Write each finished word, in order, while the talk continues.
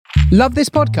Love this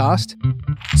podcast?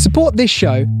 Support this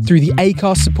show through the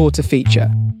Acast supporter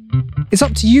feature. It's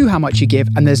up to you how much you give,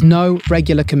 and there's no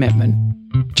regular commitment.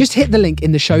 Just hit the link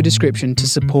in the show description to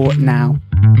support now.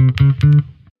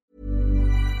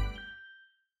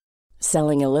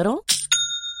 Selling a little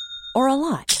or a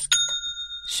lot?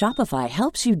 Shopify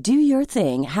helps you do your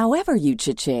thing however you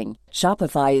cha-ching.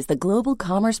 Shopify is the global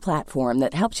commerce platform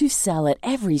that helps you sell at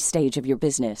every stage of your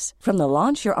business. From the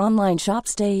launch your online shop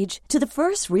stage to the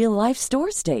first real-life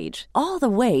store stage, all the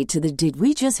way to the did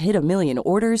we just hit a million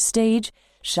orders stage.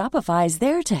 Shopify is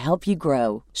there to help you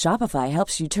grow. Shopify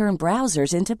helps you turn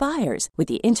browsers into buyers with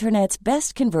the internet's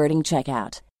best converting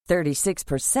checkout.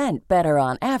 36% better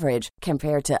on average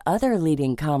compared to other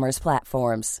leading commerce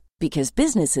platforms. Because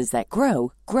businesses that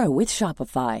grow, grow with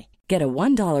Shopify. Get a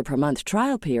 $1 per month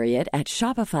trial period at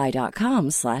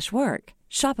shopify.com/work.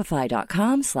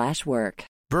 Shopify.com/work.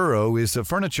 Burrow is a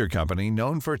furniture company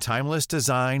known for timeless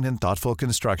design and thoughtful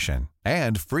construction,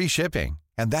 and free shipping,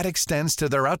 and that extends to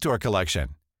their outdoor collection.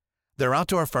 Their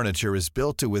outdoor furniture is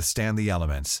built to withstand the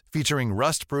elements, featuring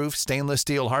rust-proof stainless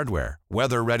steel hardware,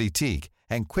 weather-ready teak,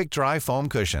 and quick-dry foam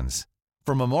cushions.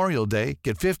 For Memorial Day,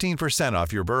 get 15%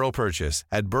 off your Burrow purchase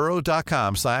at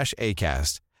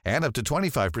burrow.com/ACAST and up to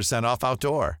 25% off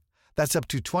outdoor. That's up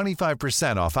to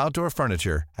 25% off outdoor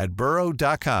furniture at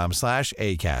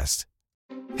burrow.com/ACAST.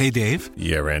 Hey, Dave.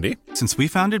 Yeah, Randy. Since we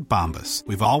founded Bombas,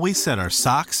 we've always said our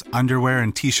socks, underwear,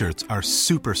 and T-shirts are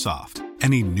super soft.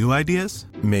 Any new ideas?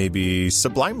 Maybe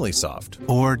sublimely soft.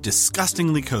 Or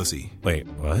disgustingly cozy. Wait,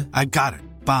 what? I got it.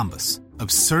 Bombas.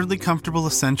 Absurdly comfortable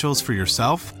essentials for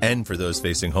yourself and for those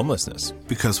facing homelessness.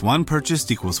 Because one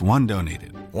purchased equals one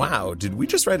donated. Wow, did we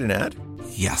just write an ad?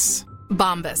 Yes.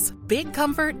 Bombas. Big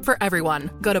comfort for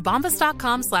everyone. Go to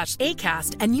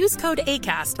bombas.com/ACAST and use code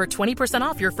ACAST for 20%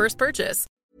 off your first purchase.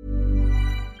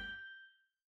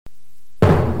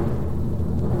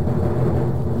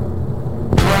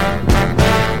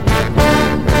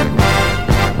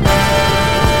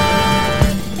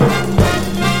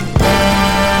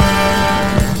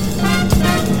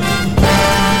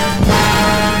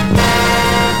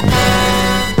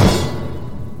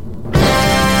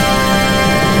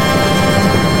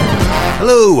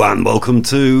 Hello and welcome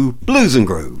to Blues and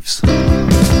Grooves.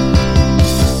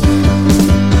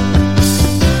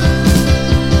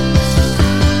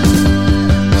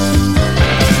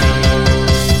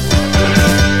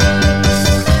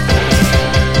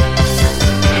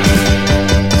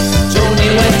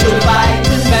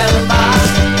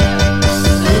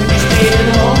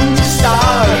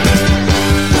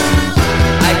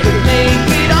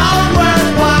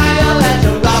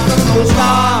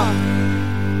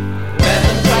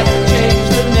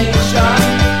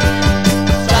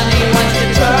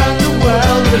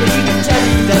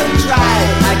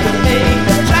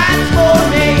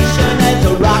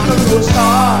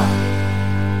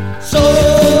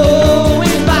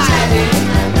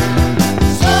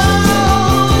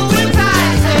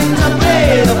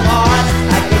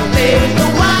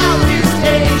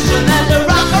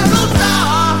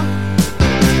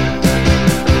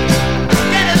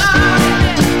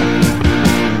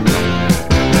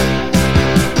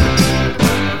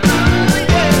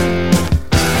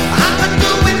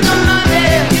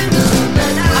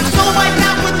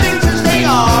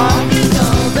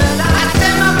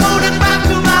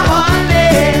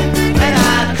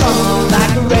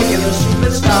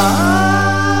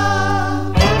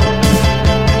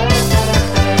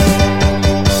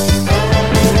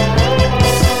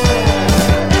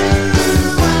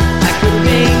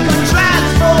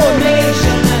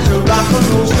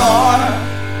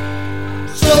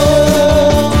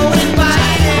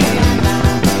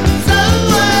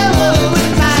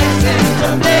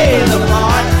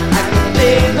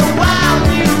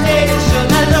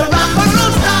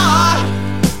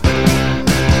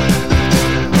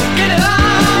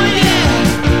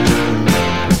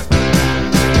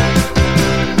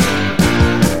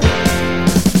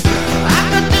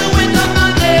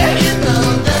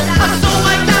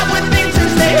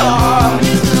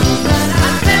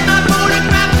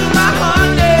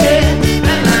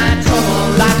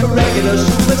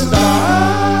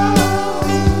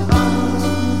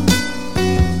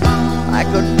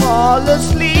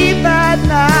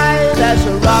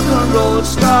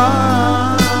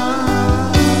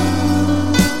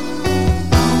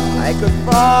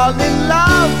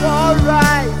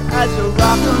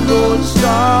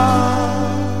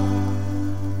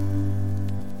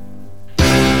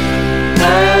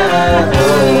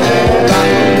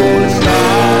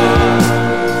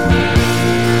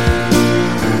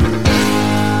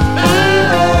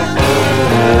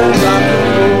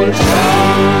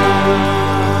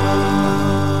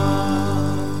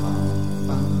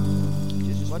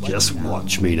 Just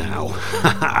watch me now.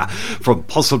 From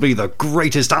possibly the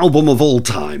greatest album of all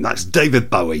time, that's David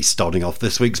Bowie starting off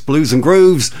this week's Blues and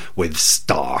Grooves with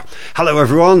Star. Hello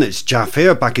everyone, it's Jaff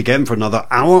here, back again for another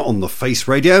hour on the Face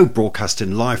Radio,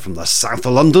 broadcasting live from the south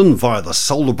of London via the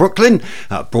soul of Brooklyn,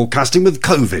 broadcasting with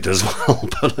COVID as well,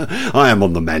 but I am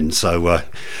on the mend, so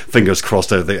fingers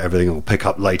crossed everything will pick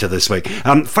up later this week.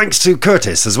 Thanks to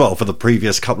Curtis as well for the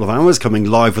previous couple of hours, coming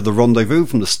live with the Rendezvous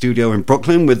from the studio in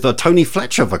Brooklyn with Tony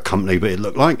Fletcher for company, but it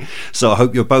looked like. So I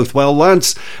hope you're both well,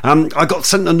 lads. I got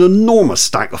sent an enormous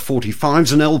stack of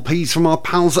 45s and LPs from our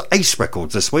pals at Ace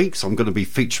Records this week, so I'm going to be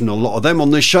featuring a lot of them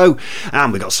on this show.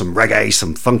 And we got some reggae,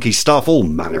 some funky stuff, all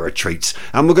manner of treats.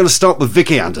 And we're going to start with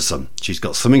Vicky Anderson. She's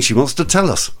got something she wants to tell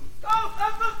us.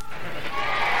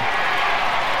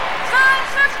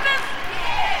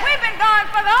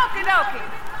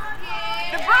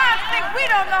 We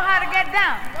don't know how to get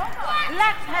down.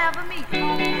 Let's have a meet.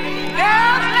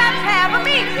 Girls, let's have a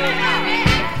meet.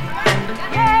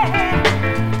 Yeah.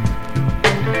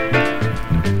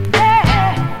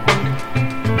 Yeah.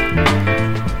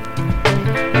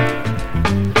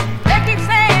 They keep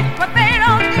saying what they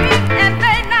don't need, and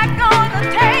they're not gonna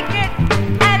take it.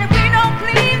 And if we don't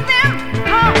please them,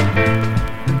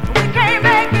 we can't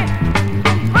make it.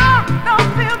 Oh, don't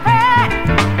feel bad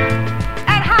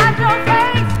and hide your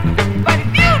face. But if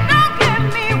you don't give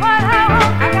me what I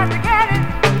want, I got to get it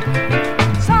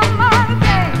some other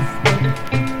place.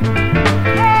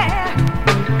 Yeah,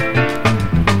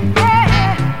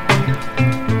 yeah,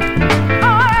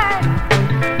 all right.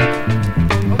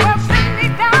 Well, sit me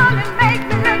down and make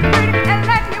me look pretty and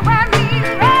let me wear me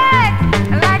red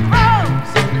like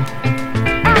Rose,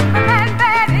 Ethel and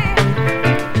Betty.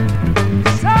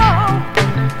 So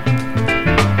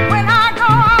when I go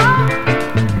out,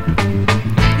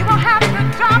 you won't have to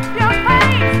drop your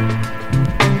face.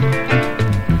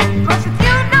 'Cause if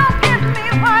you don't give me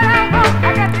what I want, I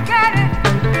got to get it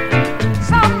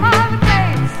some other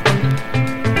place.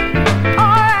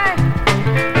 All right,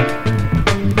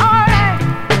 all right,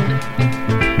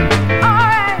 all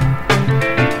right.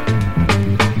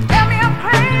 Tell me I'm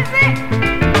crazy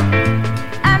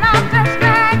and I'm just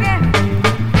nagging.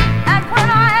 And when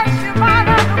I ask you about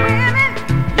other women,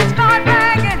 you start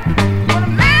bragging. When a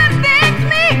man digs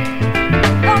me,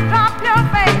 don't drop your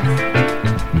face.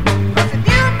 'Cause if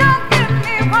you don't give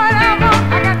me what I want,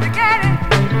 I got to get it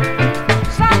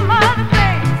some other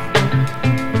place.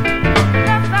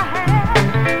 Yes, I have.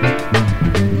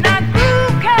 Now do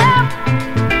care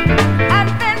and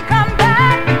then come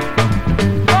back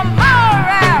for more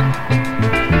rap.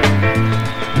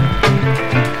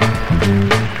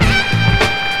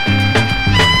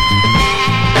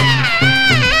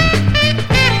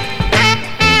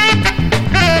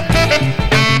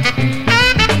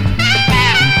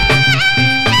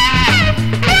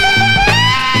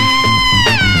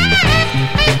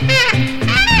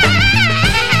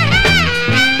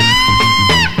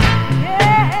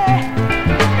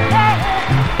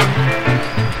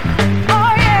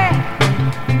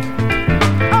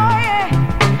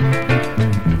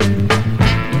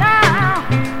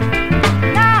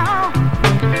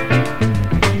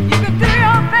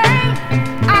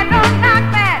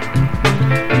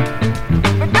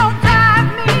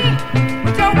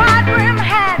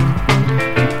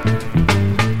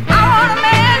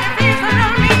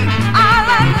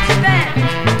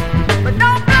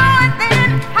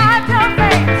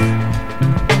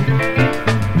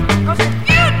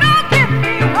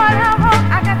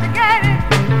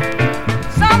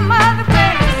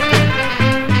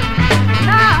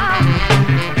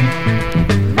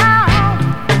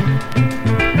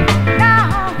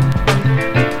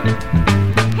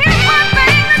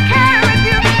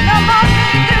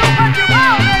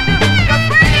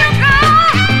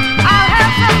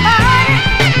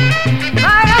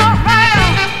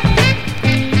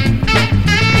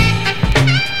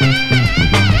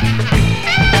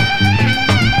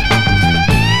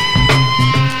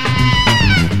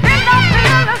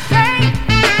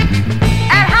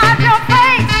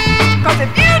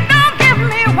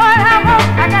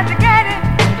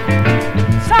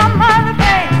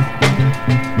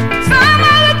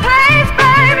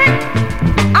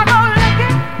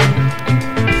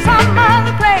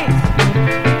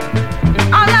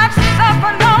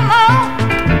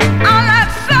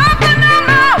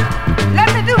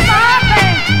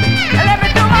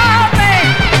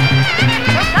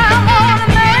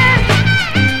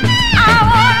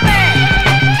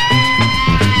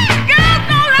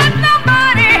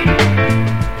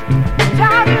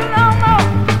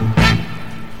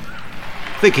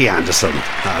 Vicky Anderson,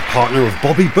 partner of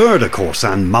Bobby Bird, of course,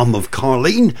 and mum of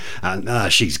Carlene.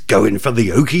 And she's going for the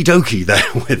okie dokie there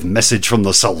with Message from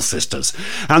the Soul Sisters.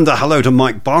 And hello to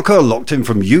Mike Barker, locked in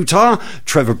from Utah.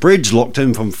 Trevor Bridge, locked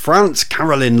in from France.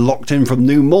 Carolyn, locked in from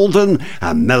New Malden.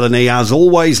 And Melanie, as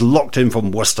always, locked in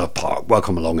from Worcester Park.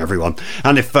 Welcome along, everyone.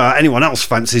 And if anyone else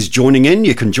fancies joining in,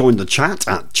 you can join the chat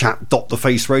at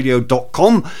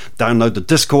chat.thefaceradio.com. Download the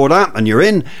Discord app and you're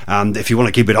in. And if you want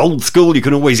to keep it old school, you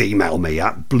can always email me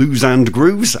at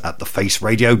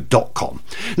bluesandgrooves@thefaceradio.com.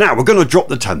 Now, we're going to drop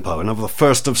the tempo and have the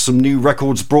first of some new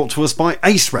records brought to us by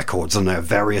Ace Records and their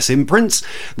various imprints.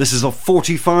 This is a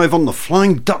 45 on the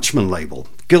Flying Dutchman label,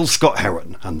 Gil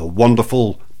Scott-Heron and the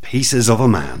wonderful Pieces of a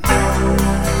Man.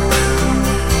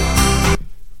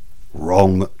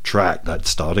 Wrong track.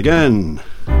 Let's start again.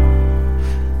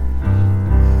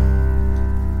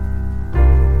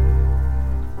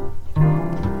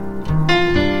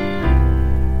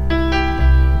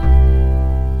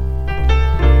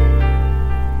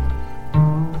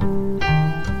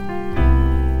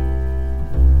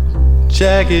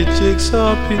 Jagged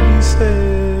jigsaw pieces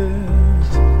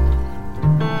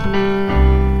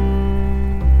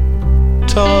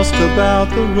tossed about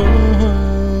the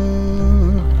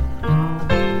room.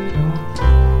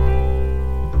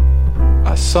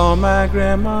 I saw my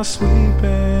grandma sweeping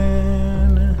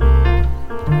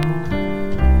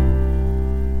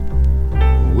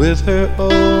with her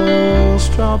old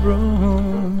straw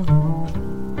broom.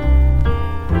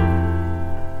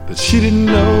 But she didn't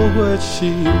know what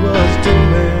she was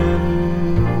doing.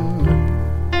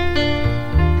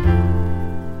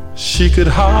 She could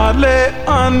hardly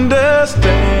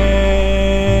understand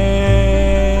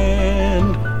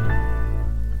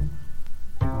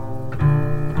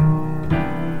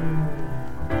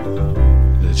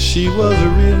that she was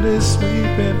really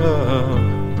sweeping up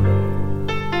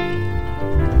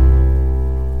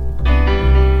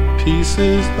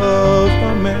pieces of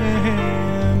a man.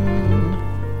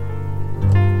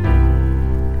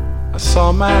 I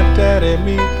saw my daddy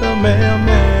meet the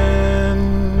mailman,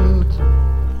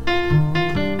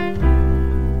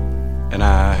 and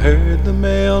I heard the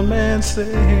mailman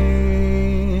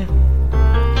say,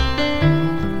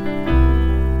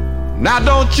 now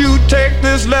don't you take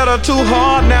this letter too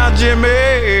hard now, Jimmy.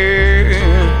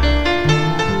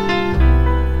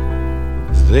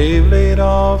 They've laid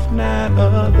off 9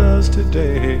 others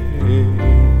today.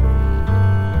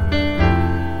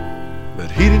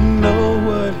 But he didn't know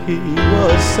what he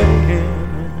was saying.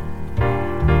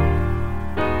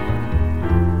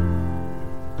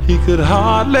 He could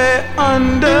hardly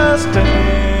understand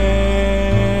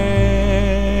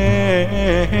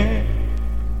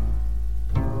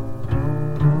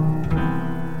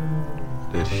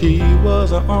that he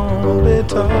was only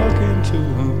talking to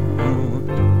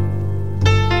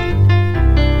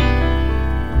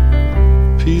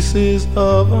pieces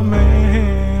of a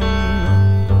man.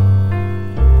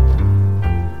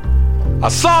 I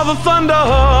saw the thunder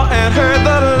and heard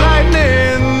the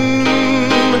lightning,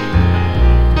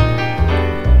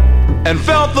 and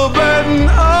felt the burden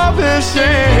of his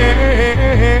shame.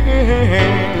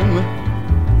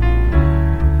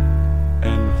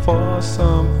 And for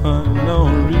some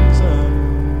unknown reason,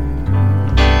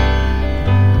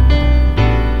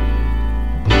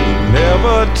 he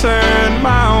never turned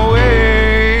my way.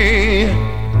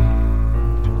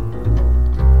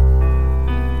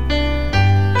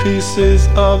 Pieces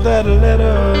of that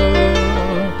letter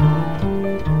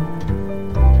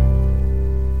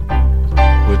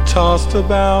were tossed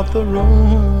about the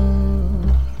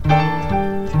room,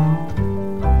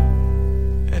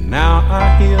 and now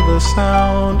I hear the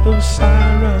sound of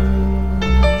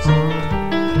sirens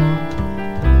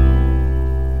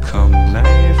come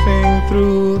knifing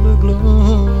through the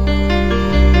gloom.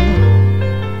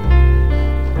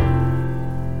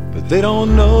 But they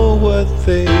don't know what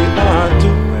they are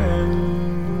doing.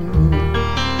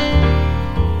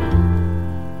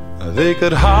 They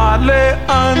could hardly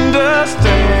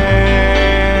understand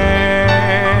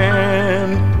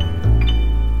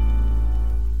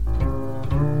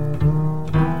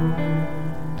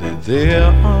that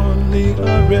they're only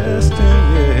arresting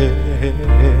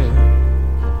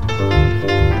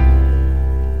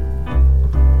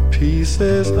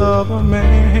pieces of a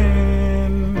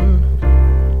man.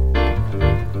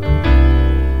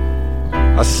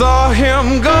 I saw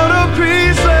him go to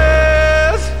pieces.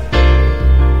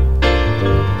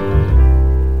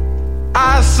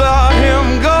 I saw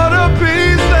him go to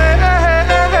pieces.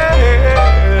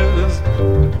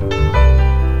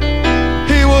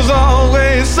 He was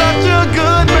always such a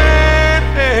good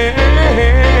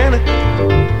man.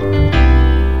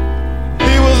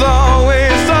 He was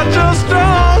always such a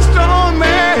strong, strong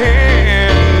man.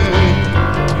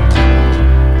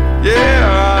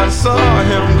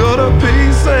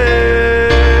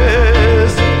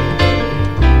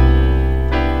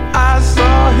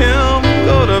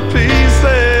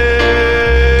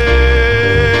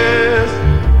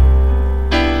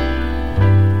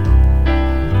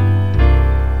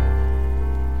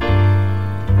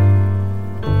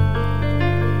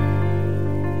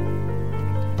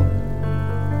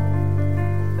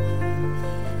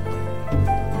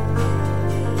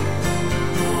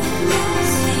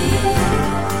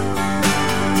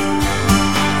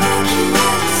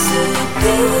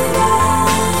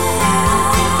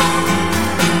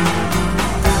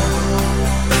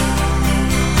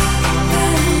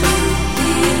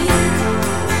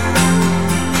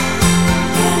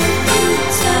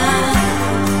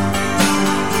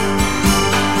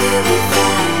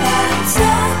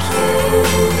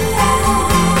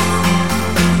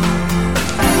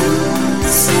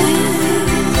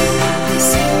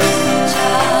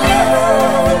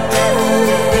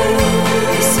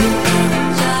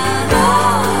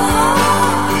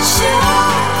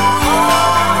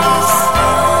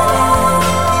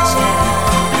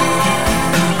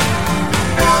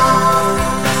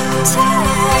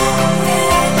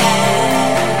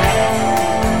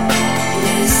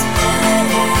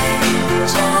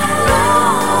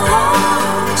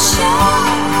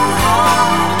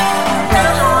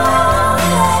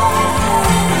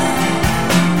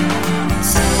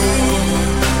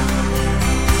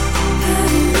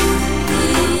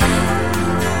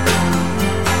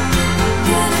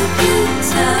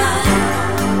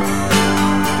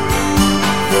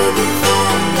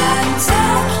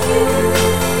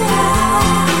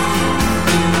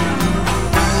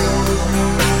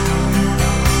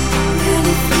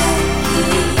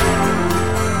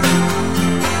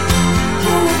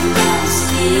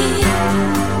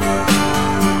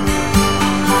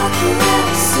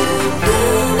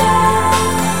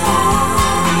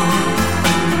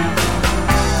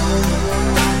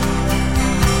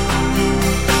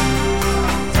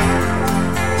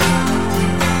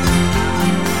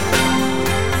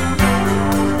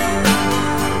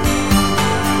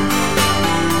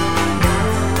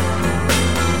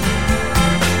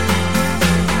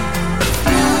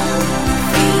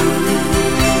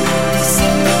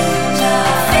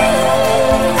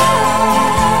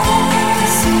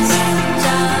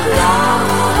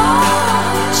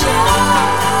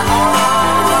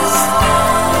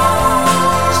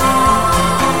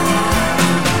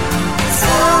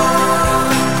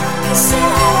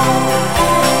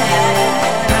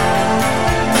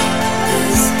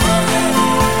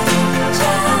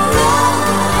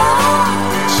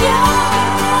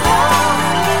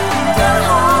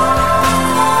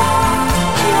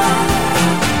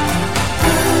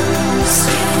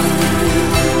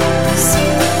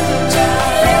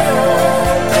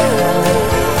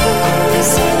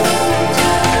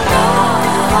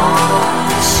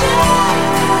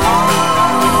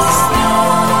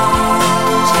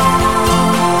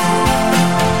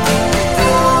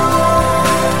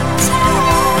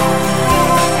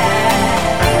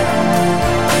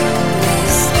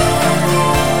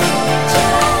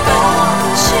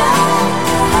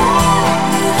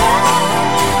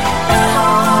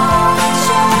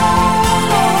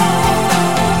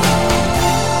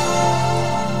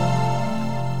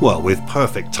 Well, with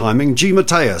perfect timing, G.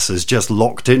 Mateus has just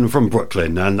locked in from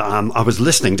Brooklyn, and I was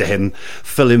listening to him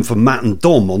fill in for Matt and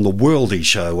Dom on the Worldy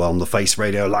show on the Face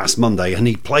Radio last Monday, and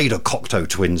he played a Cocteau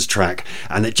Twins track,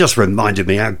 and it just reminded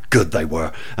me how good they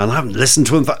were, and I haven't listened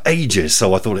to them for ages,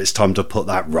 so I thought it's time to put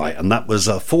that right, and that was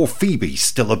For Phoebe,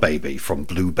 Still a Baby from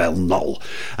Bluebell Knoll,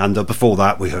 and before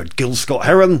that we heard Gil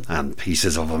Scott-Heron and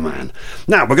Pieces of a Man.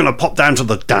 Now we're going to pop down to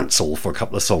the dance hall for a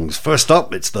couple of songs. First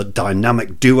up, it's the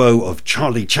dynamic duo of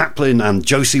Charlie Chaplin and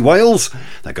Josie Wales.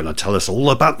 They're going to tell us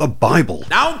all about the Bible.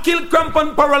 Now kill, cramp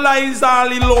and paralyze all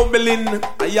in low Berlin.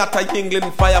 Ayata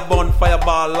England, fireborn,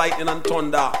 fireball, lightning and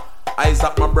thunder.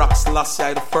 Isaac Mabrak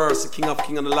Selassie the first, the king of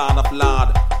king and the lord of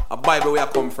lord. A Bible where I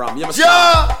come from. You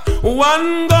yeah.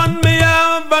 One gun me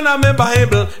have and I'm a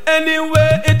Bible.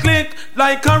 Anyway it click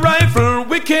like a rifle.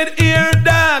 Wicked hear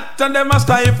that and them a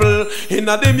stifle.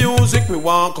 Inna the music we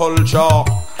want culture.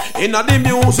 Inna the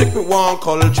music we want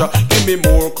culture. Give me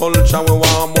more culture, we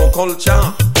want more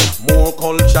culture. More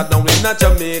culture down in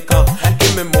Jamaica.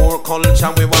 Give me more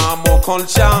culture, we want more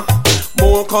culture.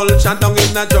 More culture down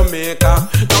in Jamaica.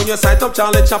 Now you sight up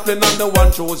Charlie Chaplin and the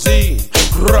one Josie.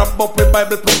 Grab up the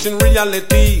Bible preaching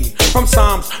reality. From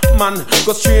Psalms, man,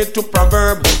 go straight to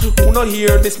Proverb. Who no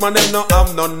hear this man, them no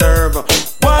have no nerve.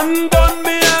 One gun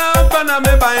me have and I'm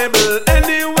a Bible.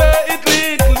 Anyway it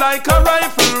leak like a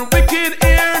rifle. Wicked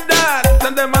hear that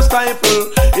and them a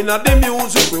stifle. Inna the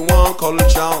music we want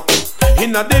culture.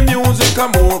 Inna the music a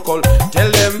more culture. Tell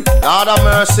them Lord of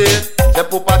mercy, they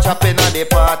put a chop in the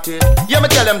party. Yeah, me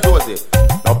tell them Josie,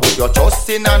 now put your trust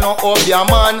in and no of your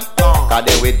man. Cause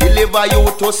they will deliver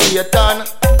you to Satan.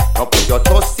 Now put your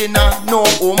trust in and no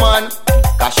woman.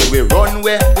 Cause she will run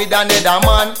away with another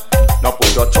man. Now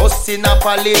put your trust in a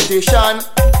politician.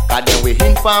 Cause then we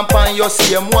hint pan your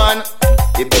same one.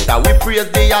 It better we praise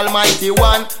the Almighty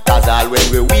One. Cause all when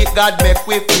we weak, God make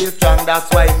we feel strong. That's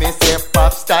why me say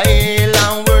pop style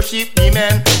and worship Him,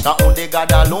 man. Not only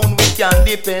God alone we can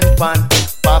depend on.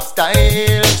 Pop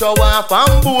style, show off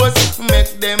and boast.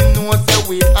 Make them know say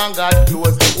we and God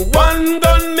close. One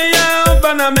gun me have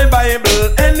and I'm a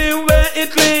Bible. Anyway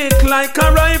it leak like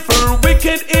a rifle.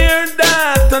 Wicked hear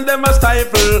that and them a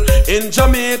stifle. In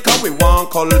Jamaica we want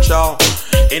culture.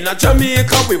 In a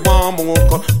Jamaica we want more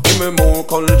culture. Give me more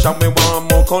culture, we want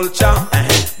more culture.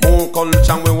 More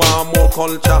culture, we want more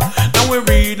culture. Now we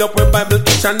read up with Bible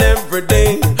each and every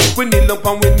day. We kneel up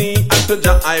and we knee and to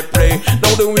Jah I pray.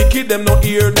 Now the wicked them no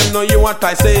hear, them no hear what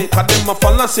I say. Cause them a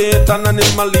follow Satan and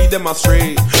him a lead them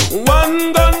astray.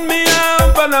 One gun me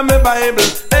have and I'm a Bible.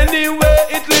 Anyway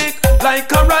it leak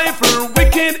like a rifle.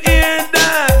 Wicked hear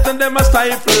that and them a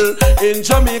stifle. In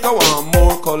Jamaica want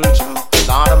more culture.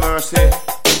 Lord of mercy,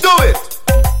 do it.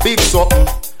 Big something.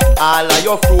 All of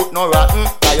your fruit no rotten.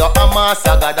 Cause your hammer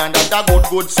saga and that a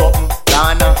good something.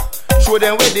 Dana, show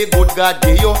them where the good God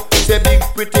give you. Say big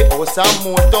pretty house and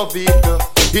motor vehicle.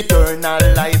 Eternal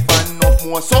life and enough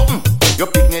more something. You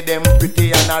picnic them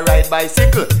pretty and a ride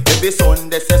bicycle. Every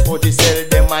Sunday says for the sell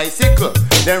them bicycle.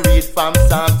 Then read from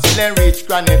Psalms till then reach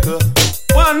Chronicle.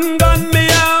 One gun me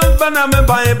have and I'm a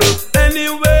Bible.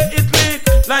 Anyway it leak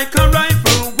like a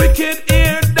rifle. Wicked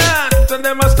hear that and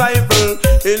them a stifle.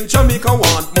 In Jamaica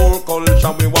want more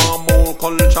culture. We want more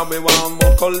culture. We want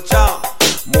more culture.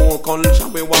 More culture.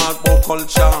 We want more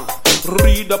culture.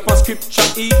 Read up a scripture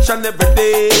each and every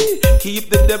day. Keep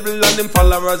the devil and them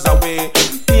followers away.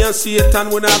 Me and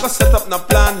Satan we never set up no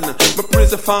plan. Me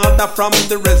praise the Father from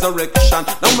the resurrection.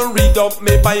 Now me read up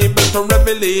my Bible to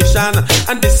Revelation.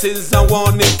 And this is a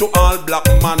warning to all black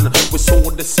man. We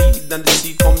sow the seed and the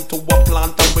seed come to a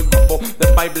plant. And we grab up the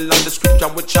Bible and the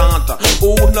scripture we chant.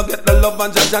 Oh, no get the love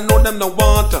and judge, I know them no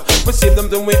want. We save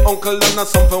them to we uncle and not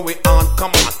something we aunt.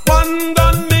 Come on. One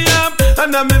gun me up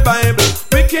and I'm my Bible.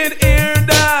 Wicked hear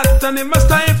that and it must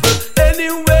stifle.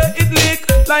 Anyway it leak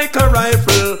like a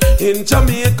rifle. In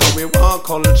Jamaica we want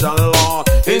culture, Lord.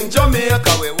 In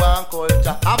Jamaica we want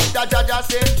culture. After Jaja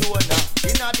said Jonah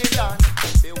in the land.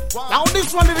 Now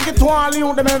this one did get to all you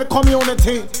in the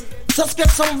community. Just get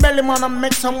some belly man and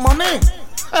make some money.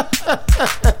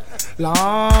 Lord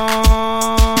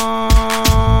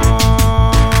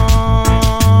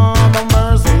of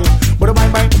mercy. But bye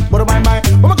bye, but bye bye.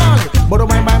 Oh my God. But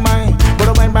bye bye bye.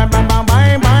 But bye bye bye bye bye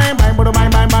bye bye. But bye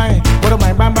bye bye. But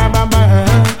bye bye bye bye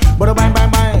bye. But bye bye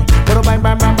bye. But bye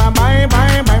bye bye bye bye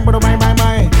bye. But bye bye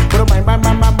bye. But bye bye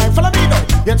bye bye bye. Follow me now.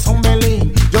 Get some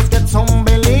belly. Just get some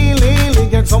belly. Lily.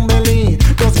 Get some belly.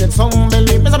 Just get some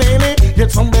belly. Mr. Bailey.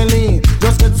 Get some belly.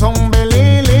 Just get some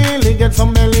belly. Lily. Get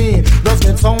some belly. Just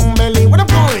get some belly. What a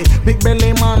boy. Big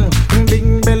belly man.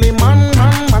 Big belly man.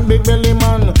 Man. Big belly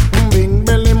man. Big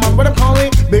belly man. What a boy.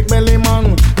 Big belly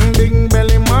man. Big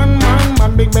belly man.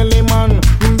 Man. Big belly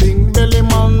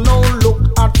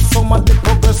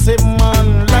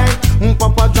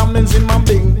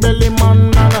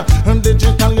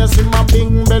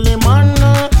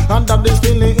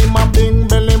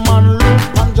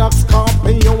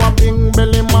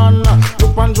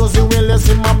Josie Will, you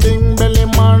see my big belly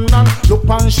man. Look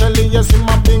on Shelly, you see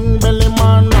my big belly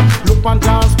man. Look on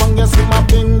Charles Pang, you see my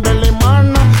big belly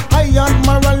man. I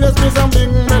admiral, you see some big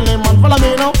belly man. Follow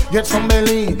me now, get some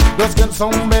belly, just get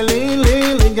some belly,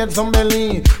 Lily, get some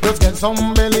belly, just get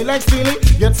some belly like Steely,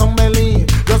 get some belly,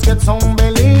 just get some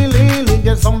belly, Lily,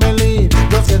 get some belly,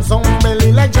 just get some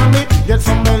belly like Johnny, get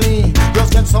some belly,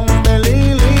 just get some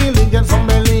belly, Lily, get some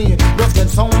belly, just get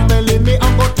some belly. Me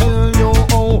I'm gonna tell you,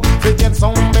 oh, we get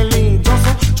some belly,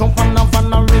 just jump on the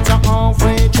fan and reach a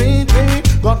halfway tree.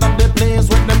 Got at the place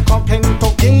with them cock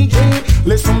Kentucky.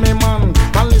 Listen me man,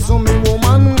 and listen me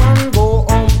woman, man. Go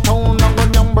uptown and go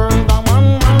down burger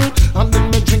man, and then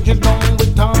me drink it down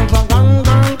with tantra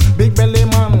gang. Big belly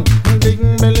man, big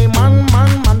belly man,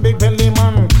 man, big belly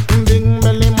man, big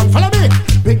belly man. Follow me,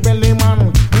 big belly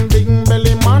man, big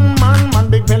belly man, man,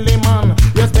 big belly man.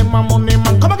 Yes, them my money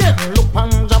man. Come again, look on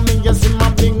Jamie, yes, in my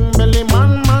big belly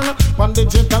man, man. One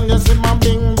digital, yes, in my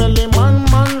big belly man,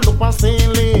 man. Look on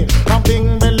Sally, my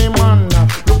big belly man.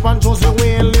 Look on Josie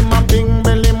Will, my big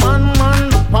belly man, man.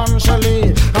 Look on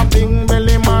Shelly, a big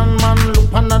belly man, man.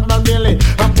 Look on that belly,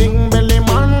 a big belly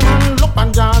man, man. Look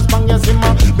on Jazz Bang, yes, in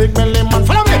my big belly man.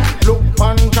 Follow me. Look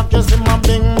on Jack, yes, in my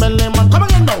big belly man. Come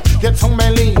again now, get some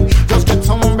belly, just get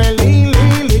some belly,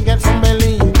 Lily, get some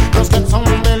belly, just get some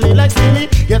belly like Silly,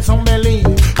 get some belly,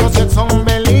 just get some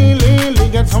belly, Lily,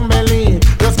 get some belly,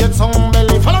 just get some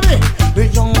belly. Follow me. The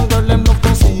young girl them love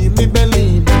to see me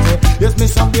belly. Yes, me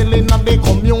some belly in the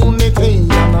community.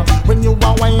 When you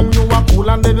are wine, you are cool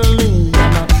and deadly.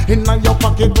 In your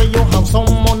pocket where you have some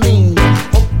money.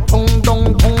 Up,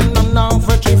 down, and now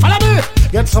for tree. Follow me.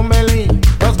 Get some belly,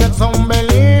 just get some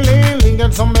belly, Lily,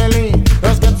 get some belly,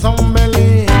 just get some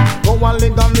belly. Go a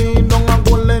legally down a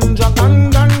golden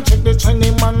dragon, check the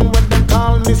Chinese man when they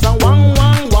call me say wang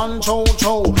wang, one chow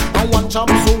chow, and one chop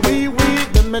so wee.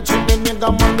 Then me check the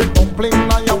nigga man with dumpling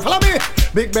lion. Follow me,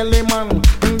 big belly man,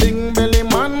 big belly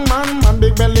man, man,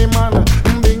 big belly man,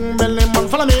 big belly man.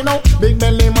 Follow me now, big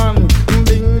belly man,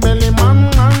 big belly man,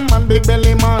 man, big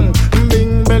belly man,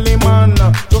 big belly man.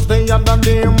 Just the other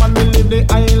day, man, me leave the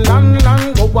island,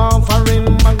 land, go on foreign,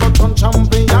 man, go turn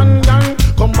champion, gang.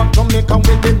 Come back to Jamaica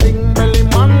with the big belly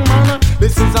man, man.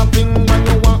 This is a thing when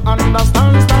you want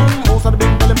understand, stand. Most of the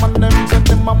big belly man, them say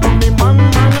them a money man,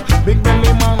 man. Big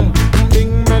belly man,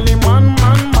 big belly man,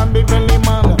 man, big belly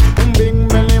man, big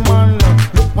belly man.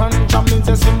 Look on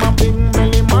Jamaica, say see my big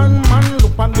belly man, man.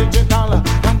 Look on digital,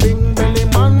 a big belly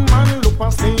man, man. Look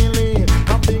on Steely,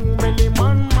 a big belly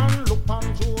man, man. Look on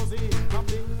Josie, a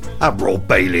big belly. Admiral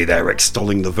Bailey there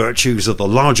extolling the virtues of the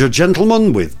larger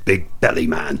gentleman with Big Belly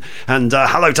Man. And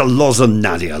hello to Loz and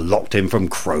Nadia, locked in from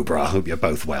Crowborough. I hope you're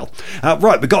both well.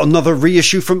 Right, we've got another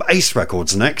reissue from Ace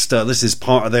Records next. This is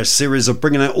part of their series of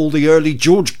bringing out all the early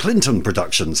George Clinton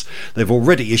productions. They've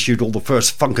already issued all the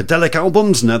first Funkadelic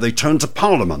albums, now they turn to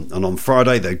Parliament, and on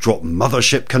Friday they drop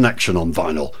Mothership Connection on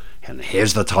vinyl. And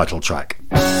here's the title track.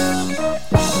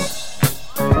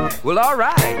 Well,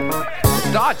 alright.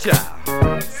 Star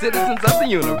Child, citizens of the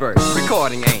universe,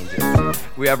 recording angels.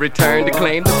 We have returned to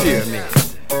claim the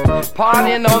pyramids.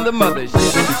 Partying on the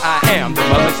mothership. I am the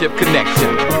Mothership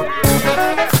Connection.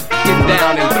 Getting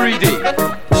down in 3D.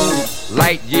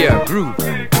 Light year groove.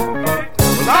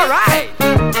 Well, alright.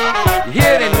 You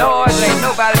hear the noise, ain't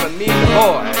nobody but me and the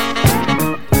boys.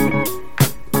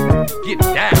 Get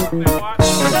down.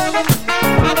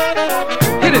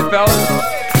 Hit it, fellas.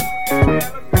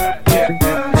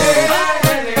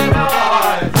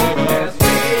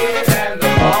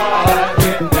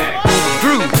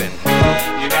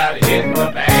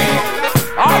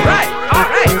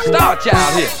 Star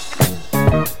Child here.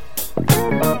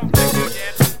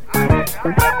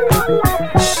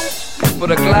 Put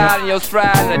a glide in your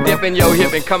stride and a dip in your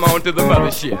hip and come on to the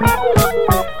mothership.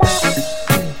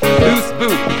 Loose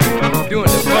boot, doing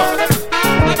the bump.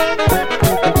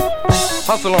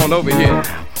 Hustle on over here.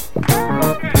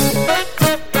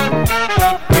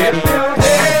 Get your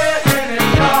head in the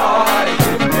noise.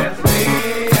 It's me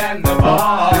and the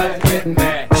boys getting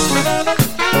mad.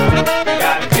 You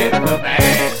gotta get the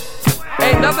band.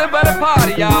 Ain't nothing but a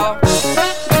party, y'all.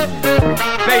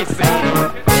 Basic.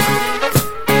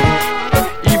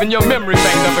 Even your memory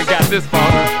bank never got this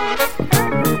far.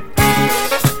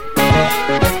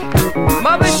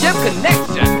 Mothership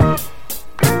Connection.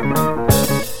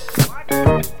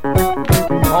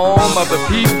 Home of the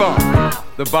P-Funk,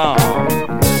 the bomb.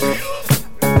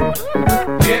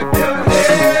 Get your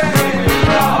head in the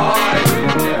noise.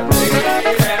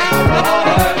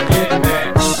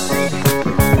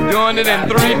 Doing it in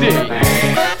 3D.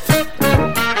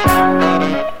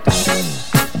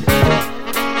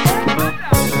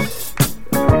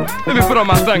 Let me put on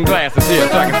my sunglasses here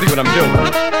so I can see what I'm doing.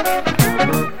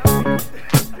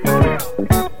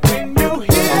 When you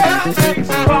hear things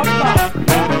from up,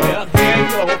 well, here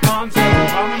your concert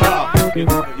from up.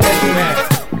 Yes, man,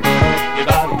 you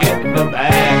gotta get the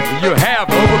bag. You have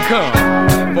overcome,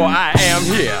 for I am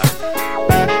here.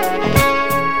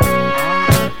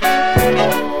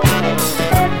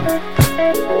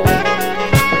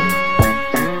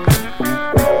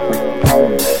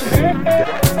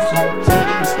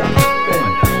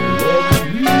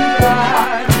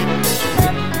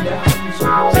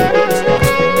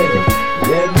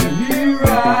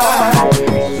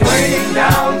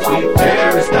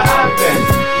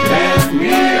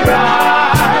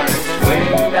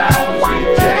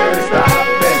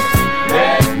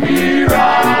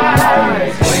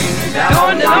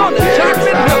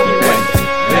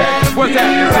 What's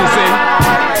happening, CC?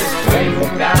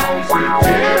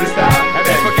 Have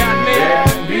you forgotten me?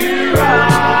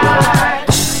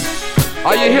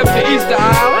 Are you hip to Easter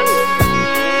Island?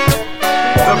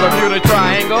 The Bermuda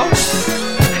Triangle?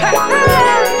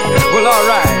 Well,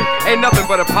 alright. Ain't nothing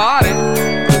but a party.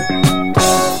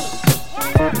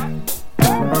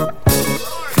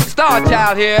 Star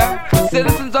Child here,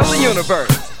 citizens of the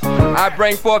universe. I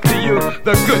bring forth to you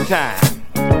the good time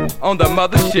on the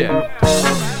mothership.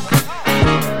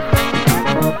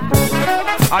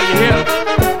 Are you here?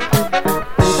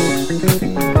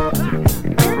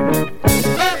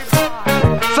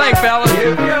 Sing, fellas.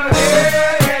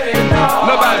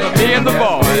 Nobody but me and the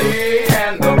boys.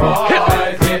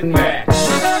 Hit me.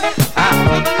 I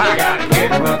gotta hit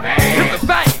the bang. Hit the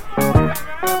bang.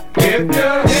 If you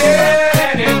hear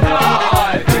any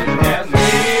noise, it's me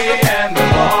and the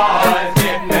boys.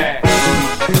 Hit me.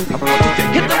 I want you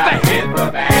to hit the bang. Hit the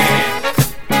bang.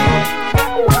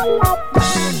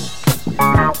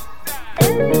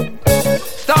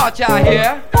 Star Child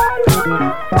here,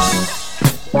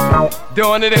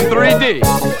 doing it in 3D.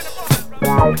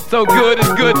 So good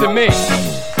it's good to me.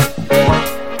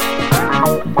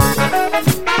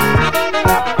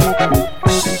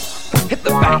 Hit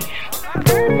the bang.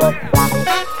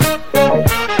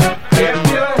 If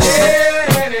you hear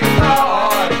any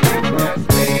noise, it's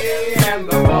me and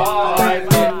the boys.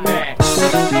 Hit me.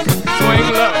 Swing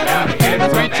low, hit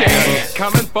 3 chains,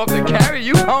 coming for to carry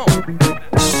you home.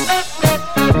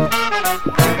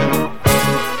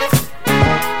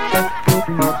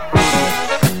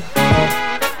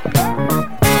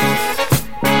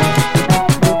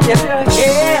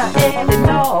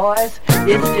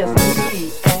 It's just me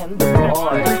and the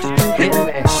boys. Hit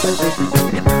me.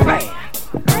 Hit the band.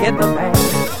 Hit the band.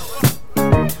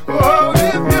 Oh,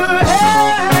 if you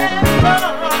had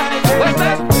what's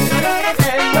that?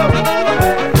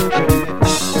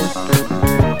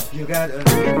 You gotta hit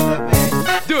the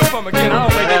band. Do it for me again. I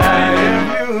don't think it's bad.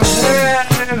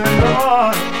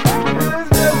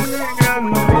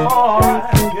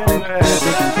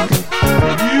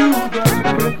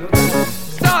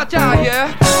 Star Child here.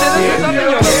 Citizens of the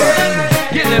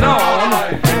universe, getting it on,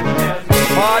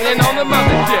 partying on the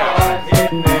mothership.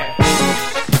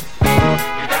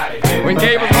 When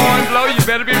Gable's horn blow, you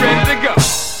better be ready to go.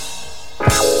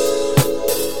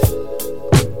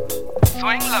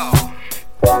 Swing low,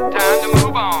 time to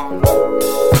move on.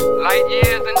 Light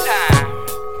years in time,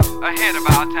 ahead of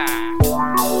our time.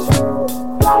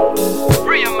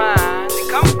 Free your mind and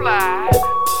come fly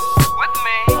with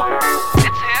me.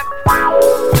 It's hip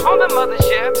on the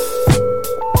mothership.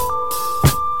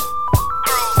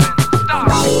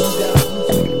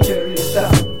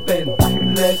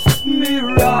 Let me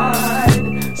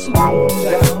ride. Slow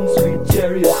down, sweet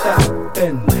chariot, stop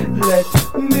and let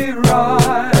me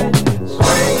ride.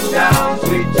 Swing down,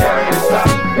 sweet chariot, stop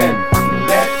and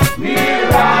let me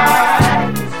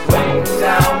ride. Swing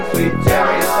down, sweet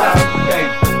chariot, stop and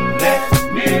let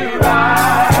me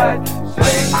ride.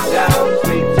 Swing down,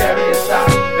 sweet chariot, stop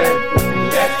and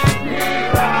let me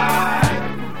ride.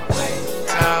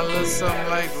 Sound a little something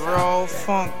like raw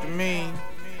funk to me.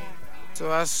 So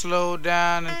I slowed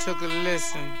down and took a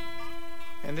listen.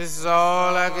 And this is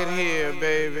all I could hear,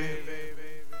 baby.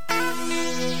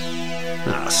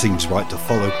 Seems right to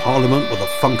follow Parliament with a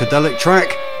funkadelic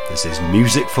track. This is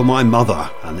Music for My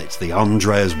Mother, and it's the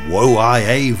Andres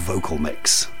Woie vocal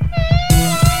mix.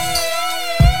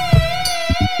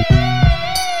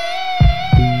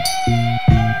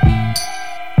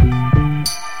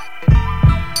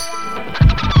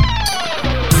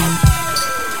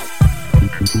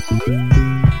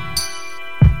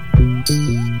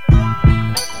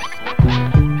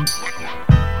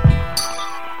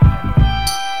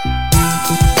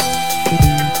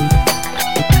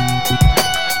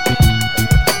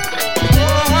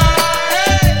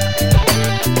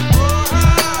 Oh,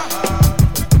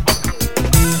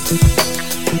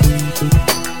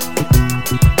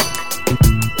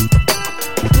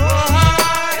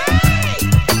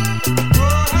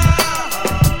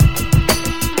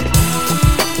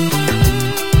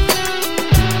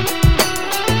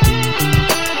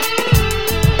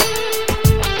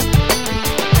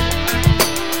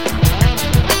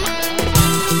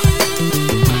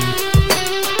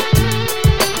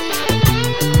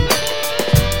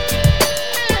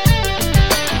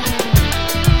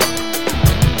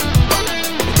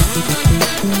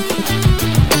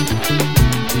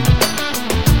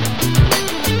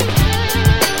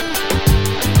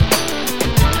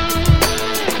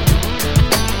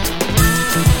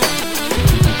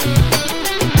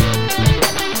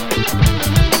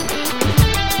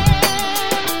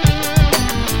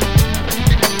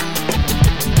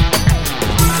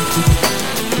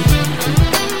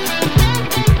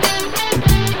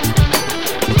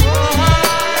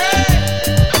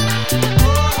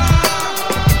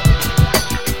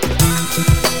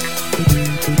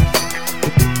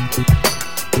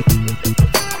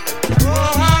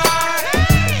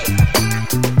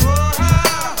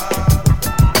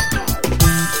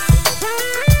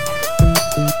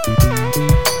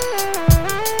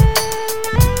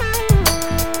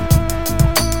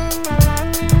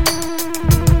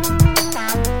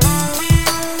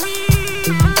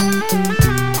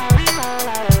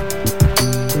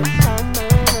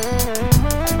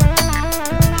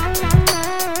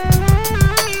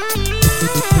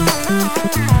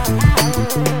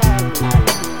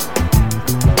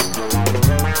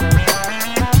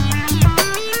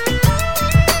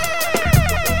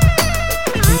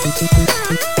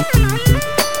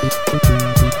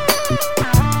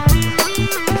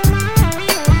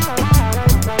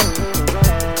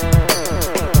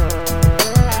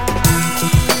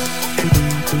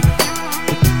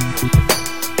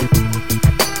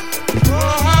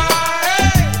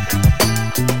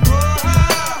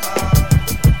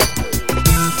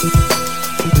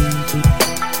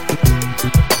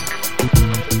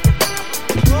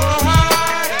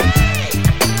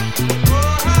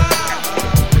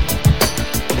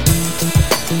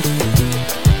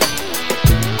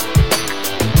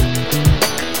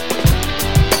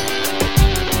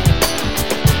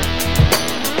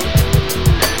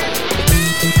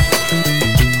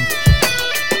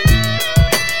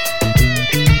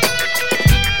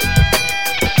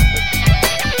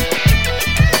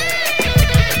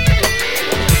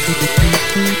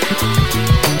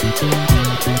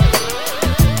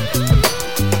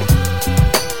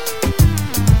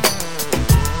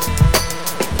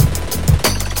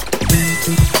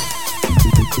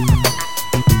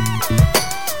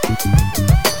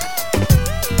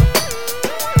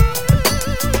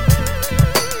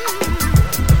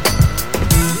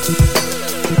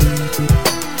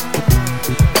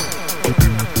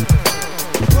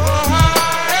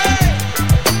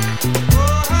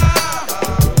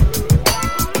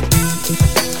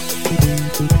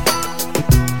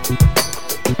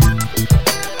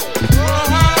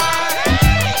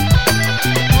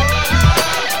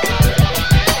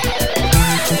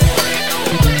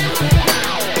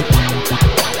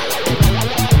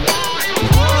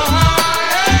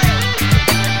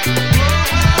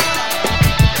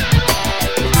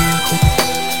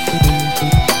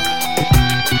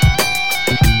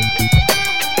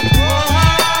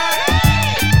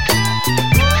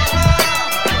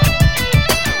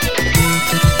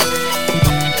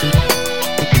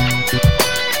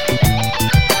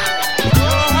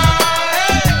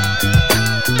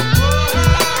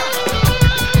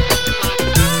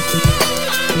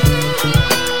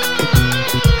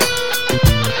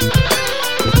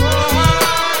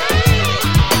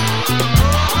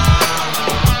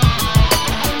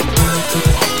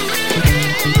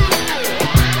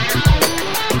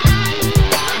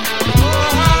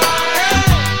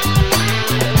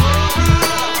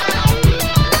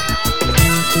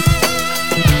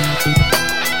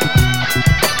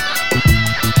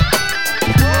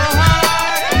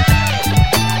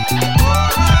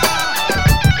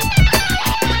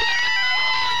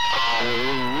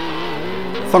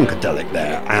 Funkadelic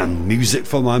there, and Music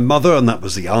for My Mother, and that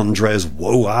was the Andres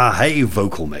Whoa Ah Hey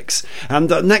vocal mix. And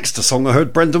next, a song I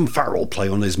heard Brendan Farrell play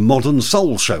on his Modern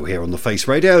Soul show here on the Face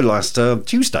Radio last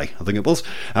Tuesday, I think it was.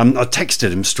 I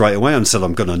texted him straight away and said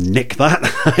I'm going to nick that.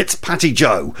 It's Patty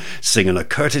Joe singing a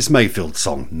Curtis Mayfield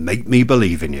song, Make Me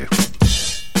Believe in You.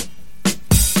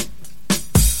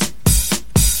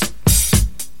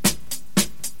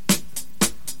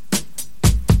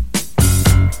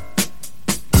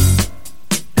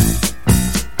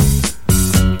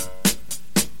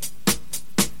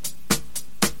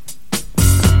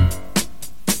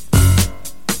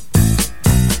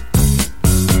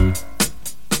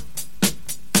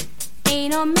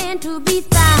 To be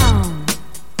found.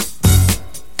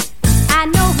 I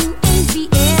know who ain't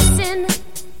BSing,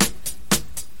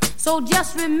 so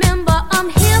just remember I'm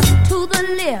hip to the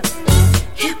lip.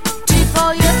 Hip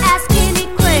before you ask any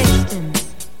questions.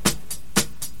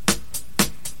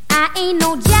 I ain't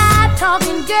no jive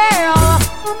talking girl,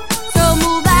 so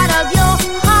move out of your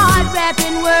hard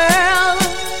rapping world.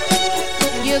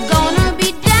 You're gonna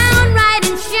be downright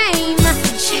in shame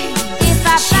if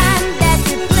I find that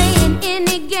you're playing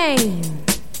any game.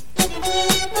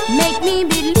 Make me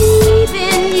believe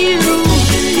in you.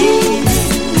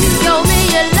 Show me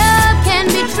your love can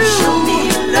be true.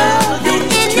 Do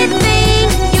anything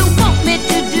you want me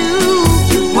to do.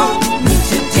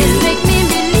 Just make me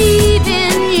believe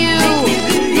in you.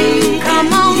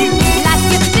 Come on, like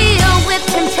you feel with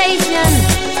temptation.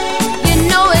 You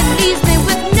know it leaves me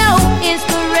with no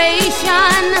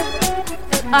inspiration.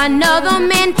 Another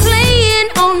man playing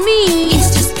on me.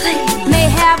 It's just playing. May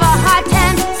have a hard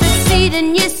time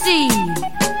succeeding, you see.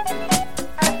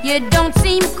 You don't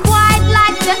seem quite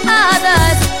like the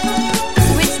others,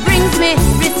 which brings me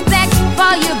respect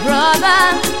for your brother.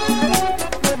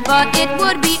 But it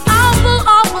would be awful,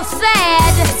 awful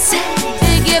sad to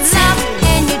give love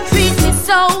and you treat me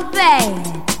so bad.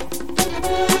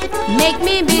 Make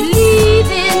me believe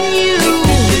in you.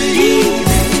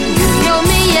 Show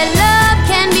me your love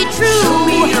can be true.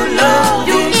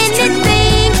 Do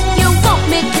anything you want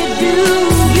me to do.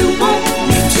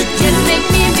 Just make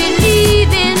me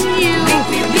believe in you.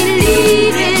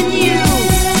 Believe in you.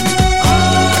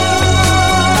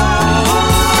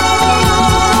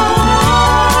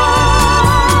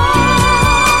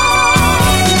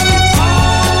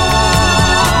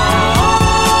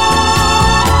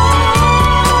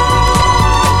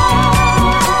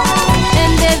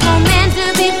 And there's no man to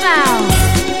be found.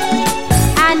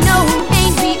 I know who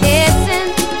ain't BSing,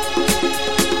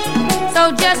 so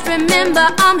just remember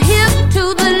I'm hip to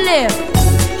the lip.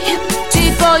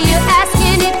 Before you ask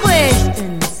any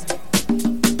questions.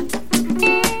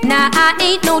 Now I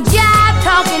ain't no jive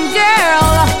talking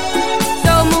girl,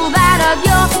 so move out of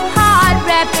your hard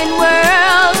rapping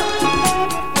world.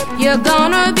 You're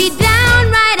gonna be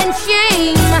downright in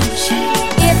shame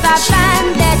if I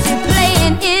find that you're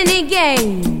playing any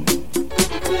game.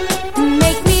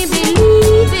 Make me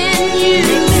believe in you.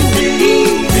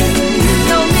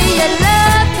 Show me your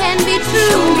love can be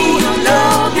true.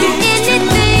 Do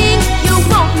anything you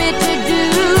want me to do.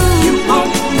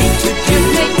 Just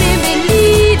make me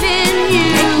believe in you.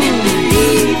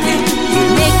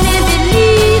 Make me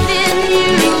believe in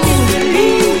you.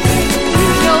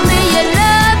 Show me your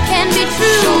love can be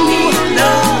true.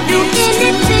 Do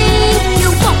anything you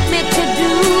want me to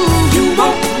do.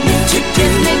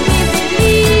 Just make me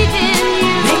believe in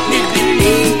you. Make me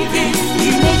believe in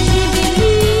you. Make me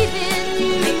believe in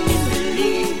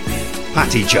you.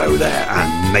 Patty Joe there,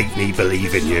 and Make Me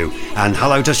Believe in You. And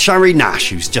hello to Shari Nash,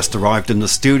 who's just arrived in the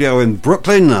studio in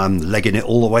Brooklyn, legging it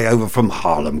all the way over from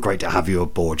Harlem. Great to have you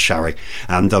aboard, Shari.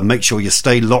 And make sure you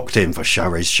stay locked in for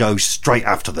Shari's show straight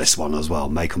after this one as well,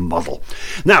 Make and Model.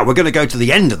 Now, we're going to go to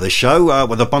the end of the show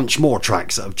with a bunch more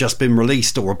tracks that have just been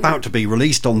released or about to be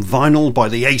released on vinyl by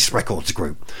the Ace Records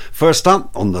Group. First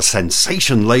up, on the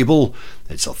Sensation label,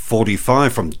 it's a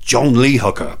 45 from John Lee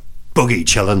Hooker, Boogie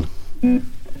Chillin'.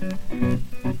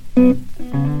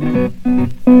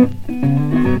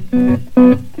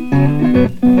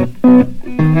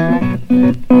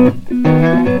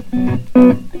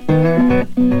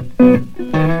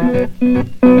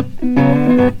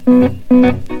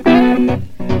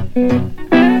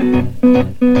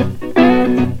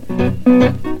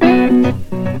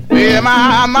 Well,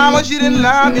 my mama, she didn't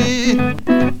love me.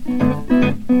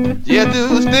 She had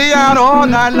to stay out all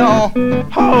night long.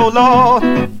 Oh, Lord.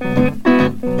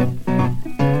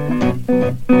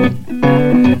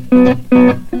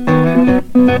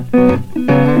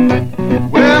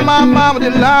 Well, my mama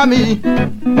didn't love me.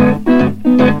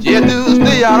 She had to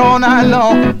stay out all night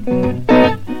long.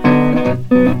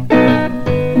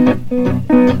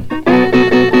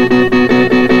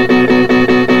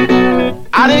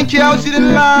 I didn't care what she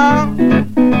didn't love.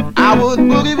 I was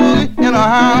boogie boogie in a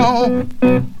house.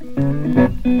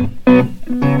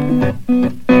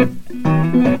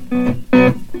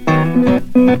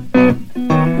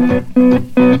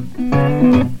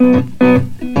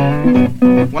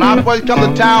 When I first come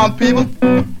to town, people,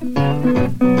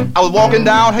 I was walking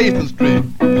down Hastings Street.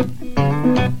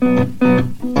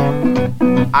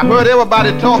 I heard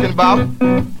everybody talking about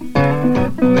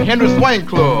the Henry Swain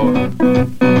Club.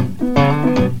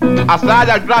 I said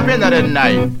I'd drop in there that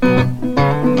night.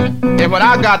 And when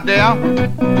I got there,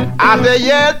 I said,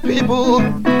 yes, people,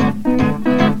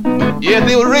 yes,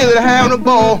 they were really having a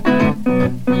ball.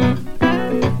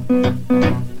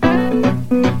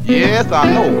 Yes,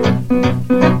 I know.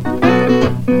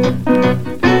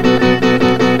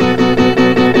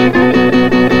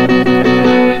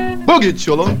 Boogie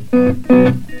chillin'.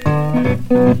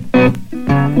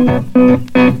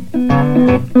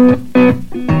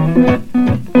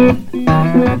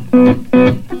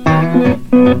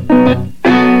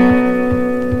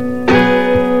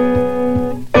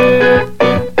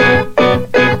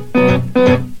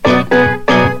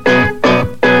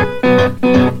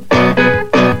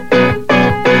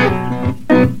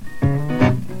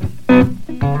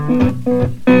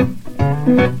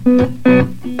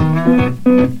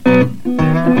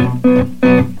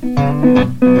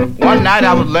 One night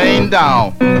I was laying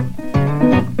down.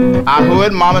 I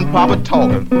heard Mom and Papa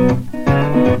talking.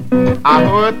 I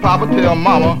heard Papa tell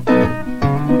Mama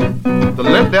to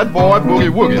let that boy boogie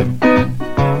woogie,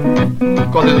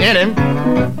 'cause it's in him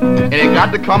and it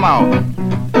got to come out.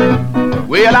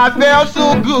 Well, I felt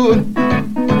so good,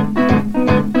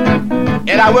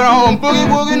 and I went on boogie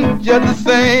wooging just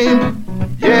the same.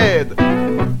 Yeah.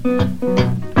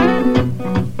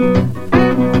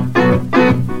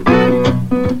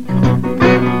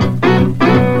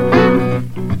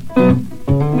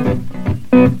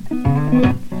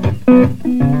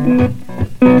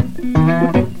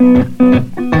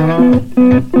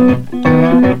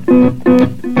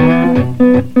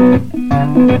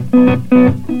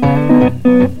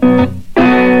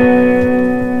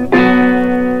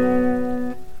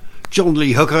 John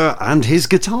Lee Hooker and his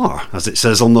guitar, as it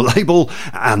says on the label,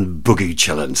 and Boogie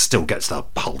Chillin' still gets the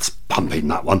pulse pumping,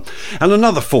 that one. And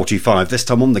another 45, this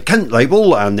time on the Kent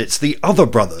label, and it's the Other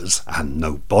Brothers and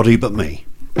Nobody But Me.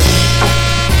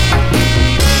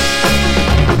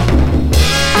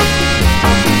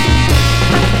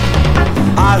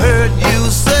 I heard you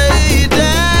say,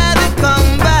 Daddy,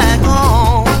 come back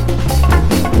home.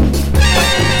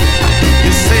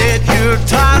 You said you're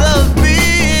tired of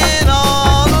being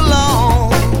all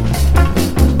alone.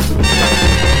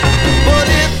 But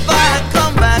if I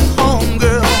come back home,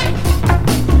 girl,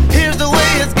 here's the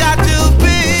way it's got to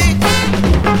be.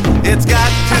 It's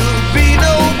got to be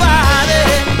nobody,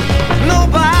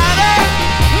 nobody,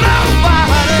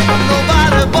 nobody,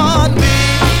 nobody but me.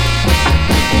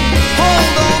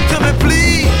 Hold on to me, please.